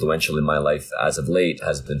 really influential in my life as of late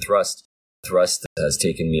has been Thrust. Thrust has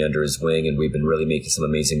taken me under his wing, and we've been really making some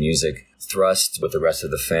amazing music. Thrust with the rest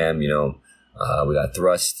of the fam, we got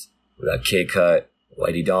Thrust, we got K-Cut,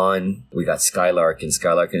 Whitey Dawn, we got Skylarkin.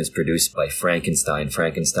 Skylarkin is produced by Frankenstein.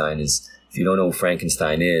 Frankenstein is, if you don't know who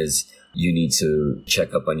Frankenstein is, you need to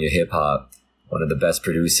check up on your hip hop. one of the best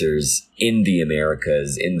producers in the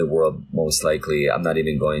Americas, in the world, most likely. I'm not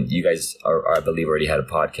even going, you guys are, I believe, already had a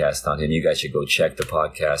podcast on him. You guys should go check the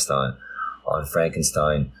podcast on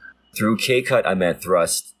Frankenstein. Through K-Cut, I met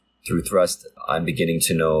Thrust. Through Thrust, I'm beginning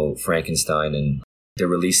to know Frankenstein, and they're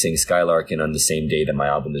releasing Skylarkin on the same day that my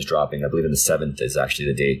album is dropping. I believe in the 7th is actually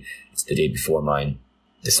the day. It's the day before mine.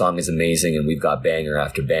 The song is amazing, and we've got banger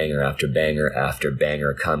after banger after banger after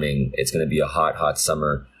banger coming. It's going to be a hot, hot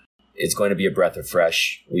summer. It's going to be a breath of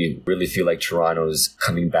fresh. We really feel like Toronto's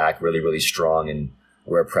coming back really, really strong, and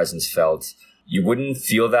we're a presence felt. You wouldn't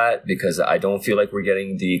feel that because I don't feel like we're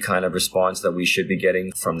getting the kind of response that we should be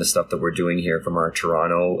getting from the stuff that we're doing here from our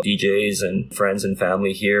Toronto DJs and friends and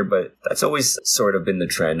family here. But that's always sort of been the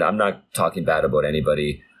trend. I'm not talking bad about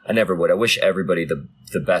anybody. I never would. I wish everybody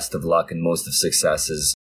the best of luck and most of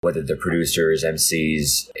successes, whether they're producers,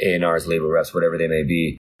 MCs, A&Rs, label reps, whatever they may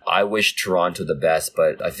be. I wish Toronto the best,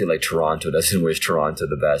 but I feel like Toronto doesn't wish Toronto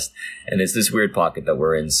the best. And it's this weird pocket that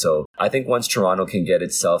we're in. So I think once Toronto can get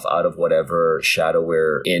itself out of whatever shadow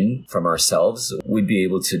we're in from ourselves, we'd be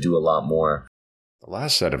able to do a lot more. The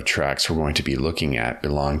last set of tracks we're going to be looking at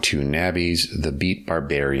belong to Nabby's The Beat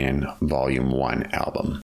Barbarian Volume 1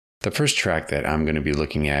 album. The first track that I'm going to be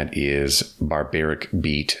looking at is Barbaric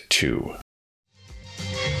Beat 2.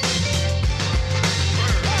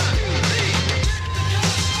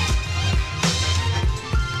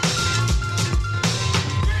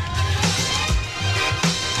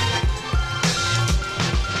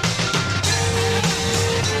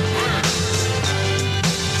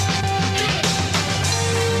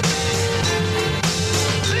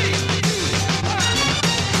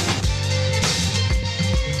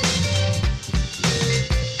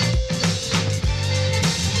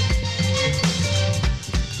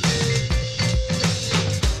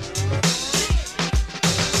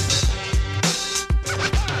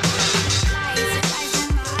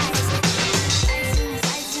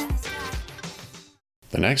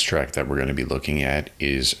 The next track that we're going to be looking at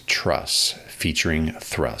is Truss, featuring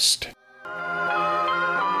Thrust.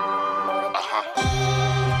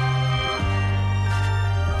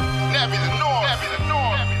 Nabby the North.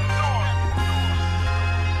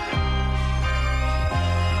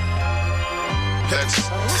 Let's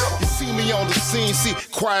go. You see me on the scene, see,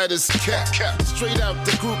 quiet as a cat. Straight out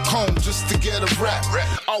the group home just to get a rap.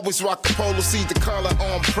 Always rock the polo, see the collar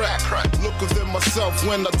on crack. Look within myself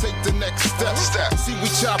when I take the next step. See, we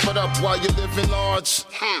chop it up while you're living large.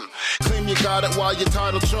 Claim you got it while you're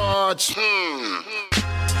title charge.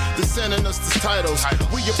 They're sending us the titles.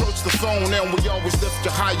 We approach the phone and we always lift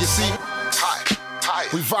you high. You see,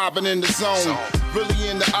 we vibing in the zone. Really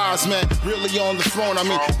in the eyes, man. Really on the throne. I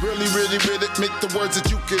mean, really make the words that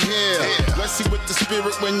you can hear. Let's see with the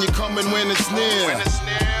spirit when you're coming, when it's near.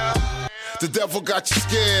 The devil got you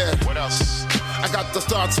scared. What else? I got the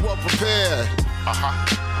thoughts well prepared.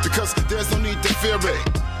 Because there's no need to fear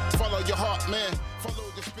it. Follow your heart, man. Follow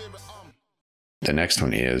the spirit. The next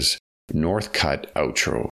one is North Cut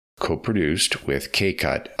Outro, co-produced with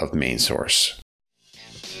K-Cut of Main Source.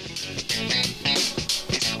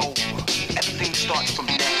 It's over. Everything starts from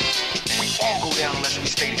now. We all go down unless we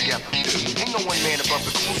stay together. Ain't no one man above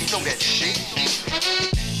the crew. You know that shit.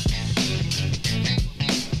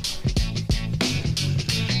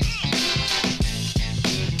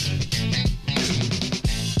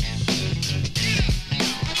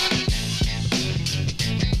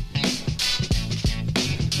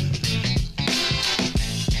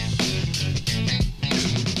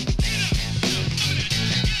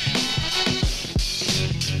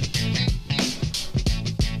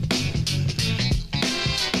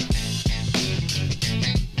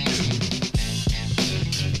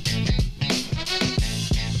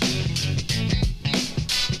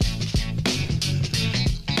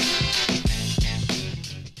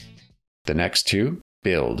 The next two,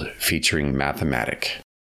 Build, featuring Mathematic.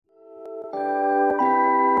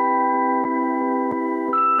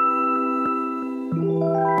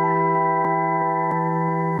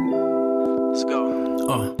 Let's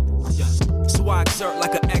go. So I exert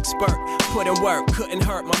like an expert, put in work, couldn't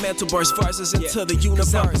hurt. My mental burst verses into the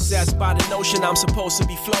universe. I'm possessed by the notion I'm supposed to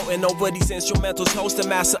be floating over these instrumentals, hosting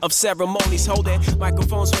master of ceremonies, holding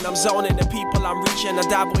microphones when I'm zoning the people I'm reaching. I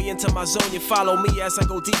dive way into my zone. You follow me as I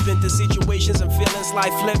go deep into situations and feelings,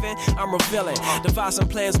 life living. I'm revealing devising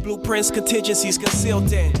plans, blueprints, contingencies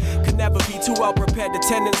concealed in. Could never be too well prepared. The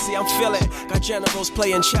tendency I'm feeling. Got generals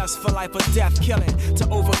playing chess for life or death, killing to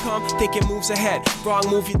overcome. Thinking moves ahead. Wrong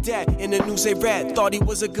move, you're dead. In the news they read, thought he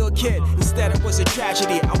was a good kid. Instead it was a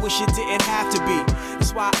tragedy, I wish it didn't have to be.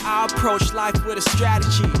 That's why I approach life with a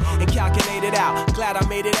strategy and calculate it out. Glad I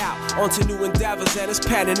made it out, on to new endeavors and it's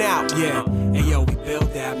panning out, yeah. And yo, we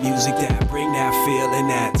build that music, that bring that feeling,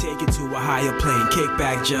 that take it to a higher plane, kick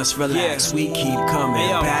back, just relax, we keep coming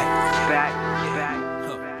back.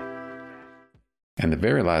 And the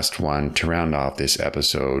very last one to round off this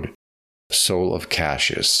episode, Soul of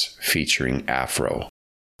Cassius featuring Afro.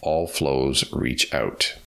 All flows reach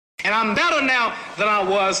out. And I'm better now than I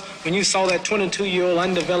was when you saw that 22-year-old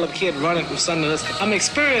undeveloped kid running from something else. I'm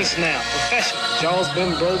experienced now, professional. Jaw's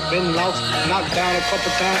been broke, been lost, knocked down a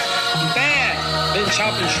couple times. I'm bad. Been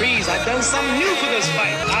chopping trees. I done something new for this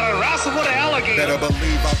fight. I done wrestled with an alligator. Better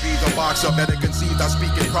believe I'll be the boxer. Better conceived, I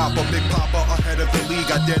speak it proper. Big Papa ahead of the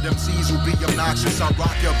league. I dead MCs who be obnoxious. I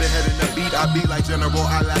rock your beheading the beat. I be like General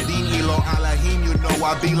Aladdin, Elo Alahim. You know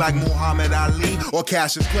I be like Muhammad Ali or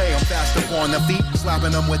Cassius Clay. I'm fast up on the feet,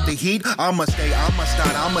 slapping them with the heat. I'ma stay, I'ma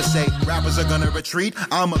start, I'ma say rappers are gonna retreat.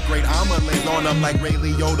 I'ma lay on them like Ray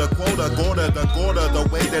Liotta. Quota, the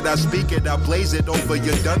way that I speak it, I blaze it over.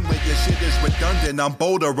 You're done with your shit is redundant. I'm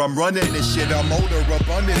bolder, I'm running this shit. I'm older,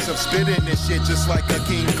 abundance of spitting this shit. Just like a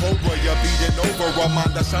king cobra, you're beating over.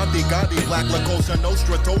 Ramanda Santi Gotti, Black La Cosa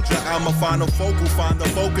Nostra. Told ya I'm a final focal, find the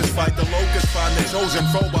focus, fight the locust, find the chosen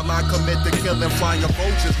foe. While I commit to killing flying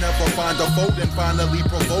vultures, never find a fold and finally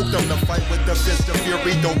provoke them to fight with the fist of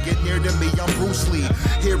fury. Don't get near to me, I'm Bruce Lee.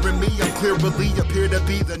 Hearing me, I'm clearly appear to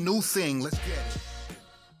be the new thing. Let's get it.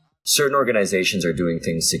 Certain organizations are doing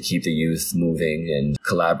things to keep the youth moving and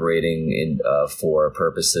collaborating for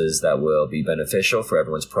purposes that will be beneficial for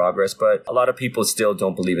everyone's progress. But a lot of people still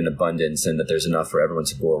don't believe in abundance and that there's enough for everyone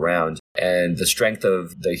to go around and the strength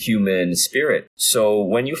of the human spirit. So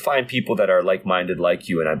when you find people that are like-minded like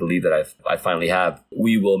you, and I believe that I finally have,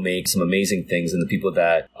 we will make some amazing things. And the people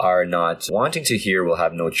that are not wanting to hear will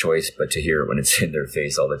have no choice but to hear it when it's in their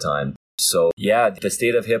face all the time. So yeah, the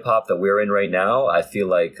state of hip hop that we're in right now, I feel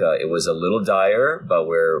like it was a little dire, but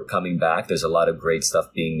we're coming back. There's a lot of great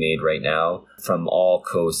stuff being made right now from all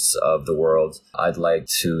coasts of the world. I'd like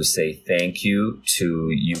to say thank you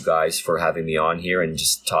to you guys for having me on here and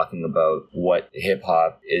just talking about what hip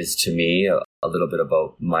hop is to me, a little bit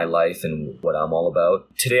about my life and what I'm all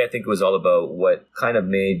about. Today, I think it was all about what kind of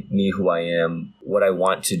made me who I am, what I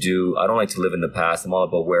want to do. I don't like to live in the past. I'm all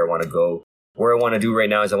about where I want to go. Where I want to do right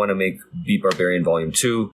now is I want to make Beat Barbarian Volume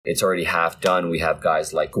 2. It's already half done. We have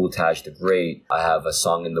guys like Kool Taj the Great. I have a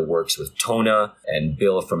song in the works with Tona and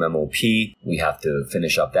Bill from MOP. We have to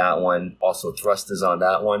finish up that one. Also, Thrust is on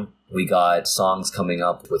that one. We got songs coming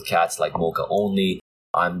up with cats like Mocha Only.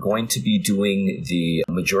 I'm going to be doing the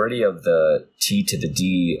majority of the T to the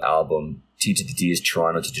D album. T to the D is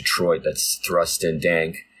Toronto to Detroit. That's Thrust and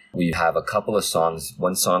Dank. We have a couple of songs.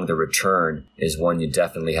 One song, The Return, is one you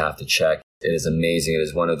definitely have to check. It is amazing. It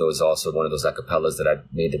is one of those acapellas that I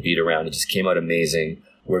made the beat around. It just came out amazing.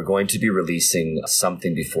 We're going to be releasing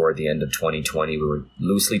something before the end of 2020. We were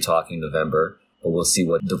loosely talking November, but we'll see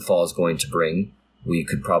what the fall is going to bring. We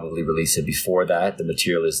could probably release it before that. The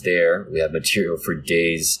material is there. We have material for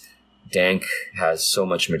days. Dank has so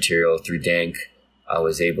much material. Through Dank, I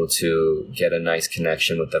was able to get a nice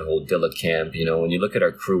connection with that whole Dilla camp. You know, when you look at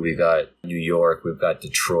our crew, we've got New York, we've got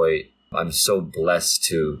Detroit. I'm so blessed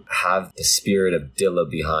to have the spirit of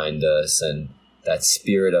Dilla behind us and that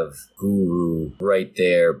spirit of Guru right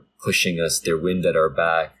there pushing us, their wind at our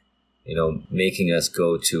back, you know, making us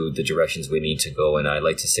go to the directions we need to go. And I'd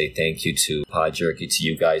like to say thank you to Pod Jerky, to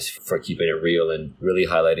you guys for keeping it real and really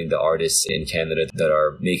highlighting the artists in Canada that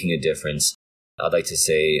are making a difference. I'd like to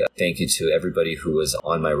say thank you to everybody who was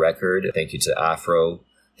on my record. Thank you to Afro.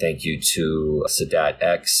 Thank you to Sadat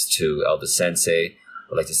X, to Elda Sensei.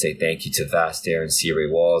 I'd like to say thank you to Vast Air and C. Ray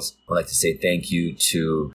Walls. I'd like to say thank you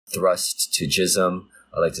to Thrust, to Jism.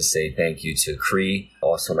 I'd like to say thank you to Cree.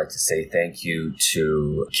 Also like to say thank you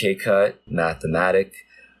to K-Cut, Mathematic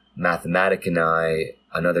and I,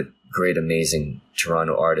 another great, amazing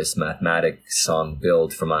Toronto artist, Mathematic, song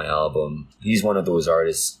Build for my album. He's one of those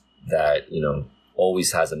artists that, you know,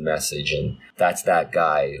 always has a message, and that's that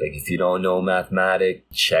guy. Like, if you don't know Mathematic,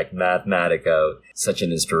 check Mathematic out. Such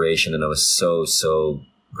an inspiration, and I was so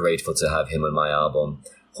grateful to have him on my album.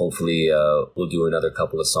 Hopefully we'll do another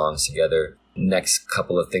couple of songs together. Next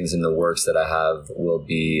couple of things in the works that I have will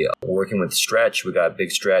be working with Stretch. We got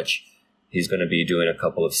Big Stretch. He's going to be doing a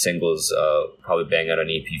couple of singles, probably bang out an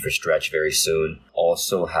EP for Stretch very soon.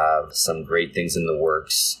 Also have some great things in the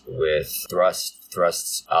works with Thrust.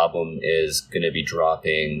 Thrust's album is going to be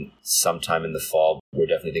dropping sometime in the fall. We're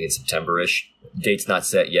definitely thinking September-ish. Date's not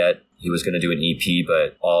set yet. He was going to do an EP,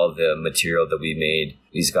 but all the material that we made,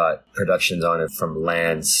 he's got productions on it from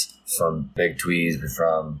Lance, from Big Tweez,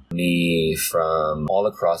 from me, from all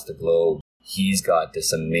across the globe. He's got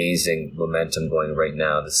this amazing momentum going right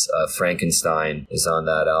now. This Frankenstein is on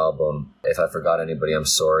that album. If I forgot anybody, I'm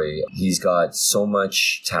sorry. He's got so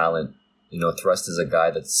much talent. You know, Thrust is a guy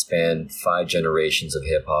that spanned 5 generations of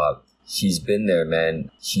hip-hop. He's been there, man.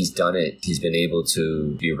 He's done it. He's been able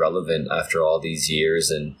to be relevant after all these years,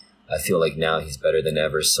 and I feel like now he's better than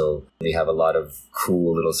ever. So we have a lot of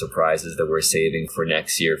cool little surprises that we're saving for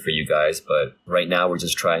next year for you guys. But right now we're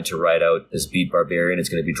just trying to ride out this Beat Barbarian. It's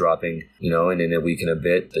going to be dropping, you know, in a week and a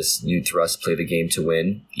bit. This new Thrust Play the Game to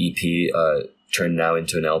Win EP turned now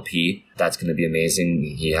into an LP. That's going to be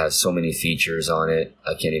amazing. He has so many features on it.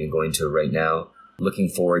 I can't even go into it right now. Looking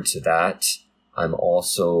forward to that. I'm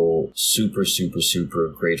also super, super, super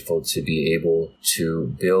grateful to be able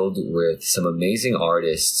to build with some amazing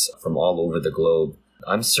artists from all over the globe.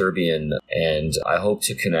 I'm Serbian, and I hope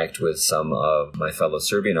to connect with some of my fellow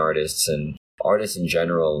Serbian artists and artists in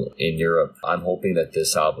general in Europe. I'm hoping that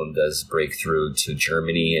this album does break through to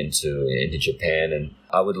Germany and into Japan, and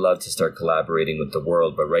I would love to start collaborating with the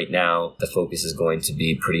world. But right now, the focus is going to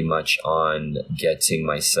be pretty much on getting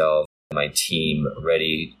myself, my team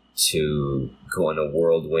ready to go on a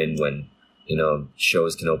whirlwind when, you know,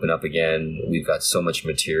 shows can open up again. We've got so much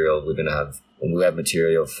material. We have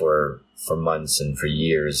material for months and for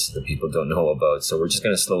years that people don't know about. So we're just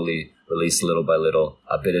going to slowly release little by little,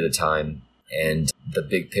 a bit at a time. And the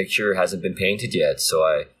big picture hasn't been painted yet. So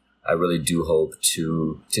I really do hope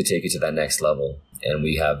to take it to that next level. And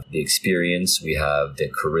we have the experience, we have the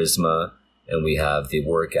charisma, and we have the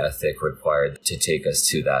work ethic required to take us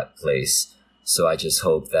to that place. So I just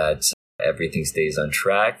hope that everything stays on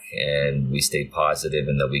track and we stay positive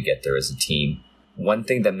and that we get there as a team. One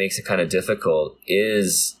thing that makes it kind of difficult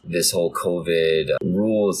is this whole COVID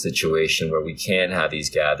rules situation where we can't have these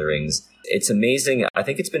gatherings. It's amazing. I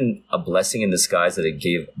think it's been a blessing in disguise that it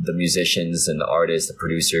gave the musicians and the artists, the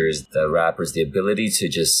producers, the rappers, the ability to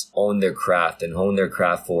just own their craft and hone their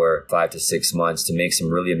craft for 5 to 6 months to make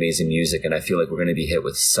some really amazing music. And I feel like we're going to be hit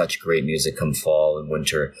with such great music come fall and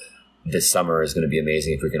winter. This summer is going to be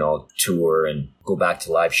amazing if we can all tour and go back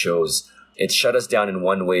to live shows. It shut us down in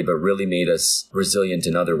one way, but really made us resilient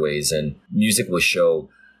in other ways, and music will show.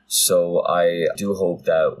 So I do hope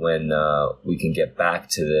that when we can get back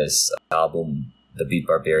to this album, The Beat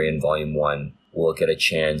Barbarian Volume 1, we'll get a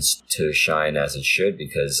chance to shine as it should,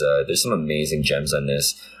 because there's some amazing gems on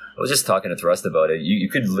this. I was just talking to Thrust about it. You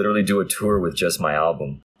could literally do a tour with just my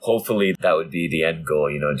album. Hopefully that would be the end goal,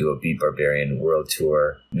 you know, do a Beat Barbarian world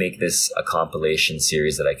tour, make this a compilation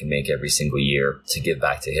series that I can make every single year to give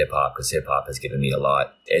back to hip hop, because hip hop has given me a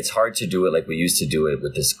lot. It's hard to do it like we used to do it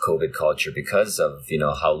with this COVID culture because of, you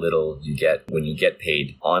know, how little you get when you get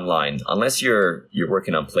paid online, unless you're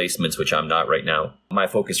working on placements, which I'm not right now. My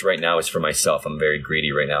focus right now is for myself. I'm very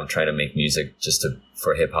greedy right now. I'm trying to make music just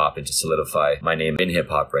for hip hop and to solidify my name in hip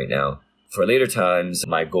hop right now. For later times,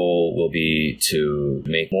 my goal will be to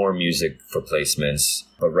make more music for placements.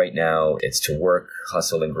 But right now, it's to work,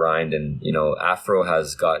 hustle, and grind. And, you know, Afro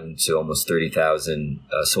has gotten to almost 30,000.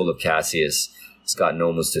 Soul of Cassius has gotten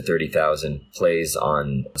almost to 30,000 plays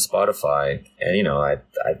on Spotify. And, you know, I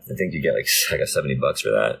think you get like $70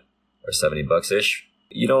 for that, or $70-ish.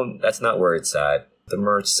 You know, that's not where it's at. The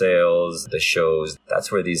merch sales, the shows, that's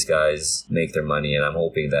where these guys make their money. And I'm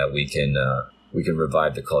hoping that we can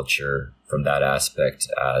revive the culture from that aspect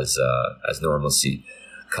as normalcy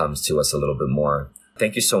comes to us a little bit more.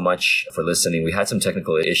 Thank you so much for listening. We had some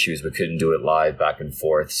technical issues. We couldn't do it live back and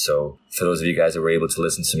forth. So for those of you guys that were able to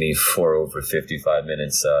listen to me for over 55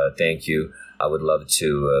 minutes, thank you. I would love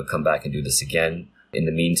to come back and do this again. In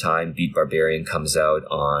the meantime, Beat Barbarian comes out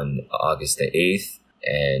on August the 8th,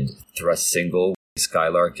 and Thrust single,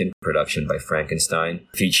 Skylarkin, production by Frankenstein,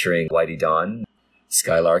 featuring Whitey Dawn.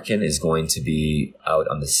 Skylarkin is going to be out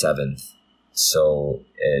on the 7th. So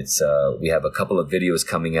it's we have a couple of videos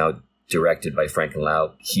coming out directed by Franklin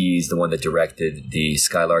Lau. He's the one that directed the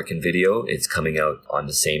Skylarkin video. It's coming out on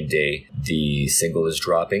the same day the single is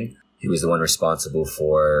dropping. He was the one responsible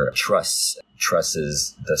for Trust. Trust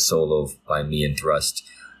is the solo by me and Thrust.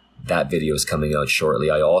 That video is coming out shortly.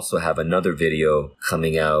 I also have another video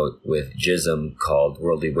coming out with Jism called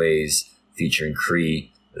Worldly Ways featuring Cree.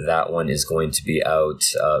 That one is going to be out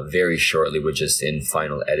very shortly. We're just in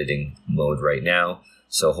final editing mode right now.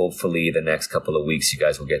 So hopefully the next couple of weeks, you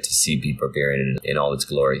guys will get to see Beat Barbarian in all its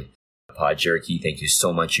glory. Pod Jerky, thank you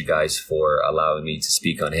so much, you guys, for allowing me to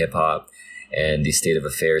speak on hip hop and the state of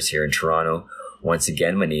affairs here in Toronto. Once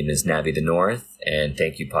again, my name is Navi the North, and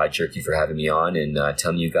thank you, Pod Jerky, for having me on and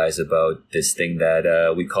telling you guys about this thing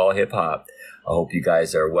that we call hip hop. I hope you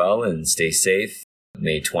guys are well and stay safe.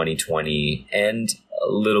 May 2020 end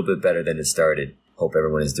a little bit better than it started. Hope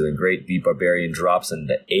everyone is doing great. Beat Barbarian drops on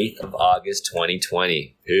the 8th of August,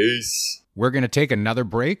 2020. Peace. We're going to take another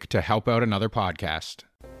break to help out another podcast.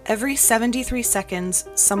 Every 73 seconds,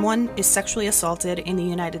 someone is sexually assaulted in the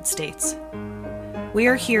United States. We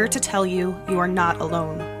are here to tell you you are not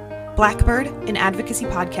alone. Blackbird, an advocacy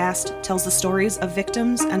podcast, tells the stories of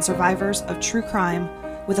victims and survivors of true crime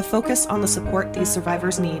with a focus on the support these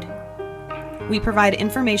survivors need. We provide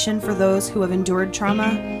information for those who have endured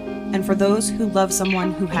trauma and for those who love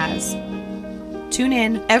someone who has. Tune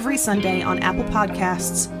in every Sunday on Apple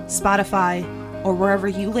Podcasts, Spotify, or wherever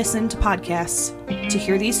you listen to podcasts to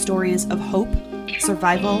hear these stories of hope,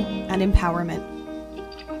 survival, and empowerment.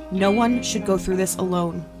 No one should go through this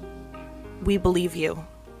alone. We believe you.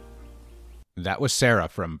 That was Sarah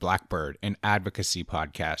from Blackbird, an advocacy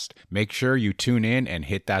podcast. Make sure you tune in and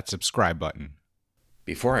hit that subscribe button.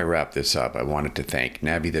 Before I wrap this up, I wanted to thank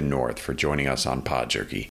Navi the North for joining us on Pod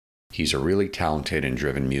Jerky. He's a really talented and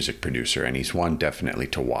driven music producer, and he's one definitely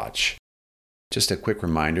to watch. Just a quick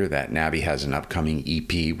reminder that Navi has an upcoming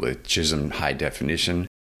EP with Chisholm High Definition,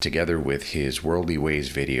 together with his Worldly Ways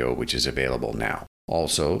video, which is available now.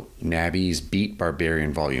 Also, Navi's Beat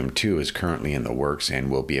Barbarian Volume 2 is currently in the works and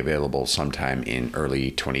will be available sometime in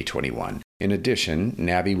early 2021. In addition,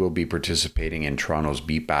 Navi will be participating in Toronto's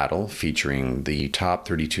Beat Battle, featuring the top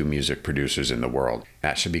 32 music producers in the world.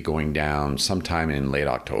 That should be going down sometime in late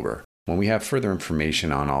October. When we have further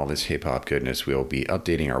information on all this hip-hop goodness, we'll be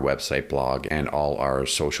updating our website, blog, and all our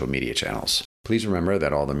social media channels. Please remember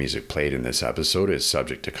that all the music played in this episode is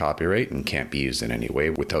subject to copyright and can't be used in any way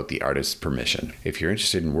without the artist's permission. If you're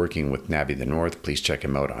interested in working with Navi the North, please check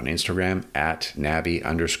him out on Instagram at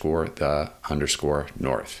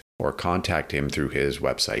Navi_the_North, or contact him through his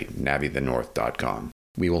website, navithenorth.com.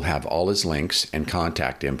 We will have all his links and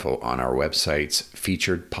contact info on our website's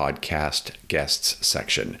featured podcast guests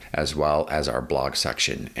section, as well as our blog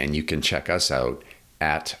section, and you can check us out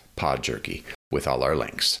at Pod Jerky with all our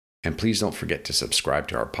links. And please don't forget to subscribe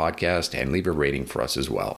to our podcast and leave a rating for us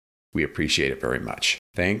as well. We appreciate it very much.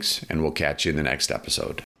 Thanks, and we'll catch you in the next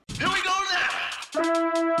episode. Here we go now.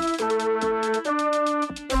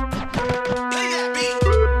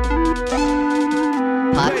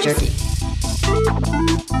 Pod Jerky.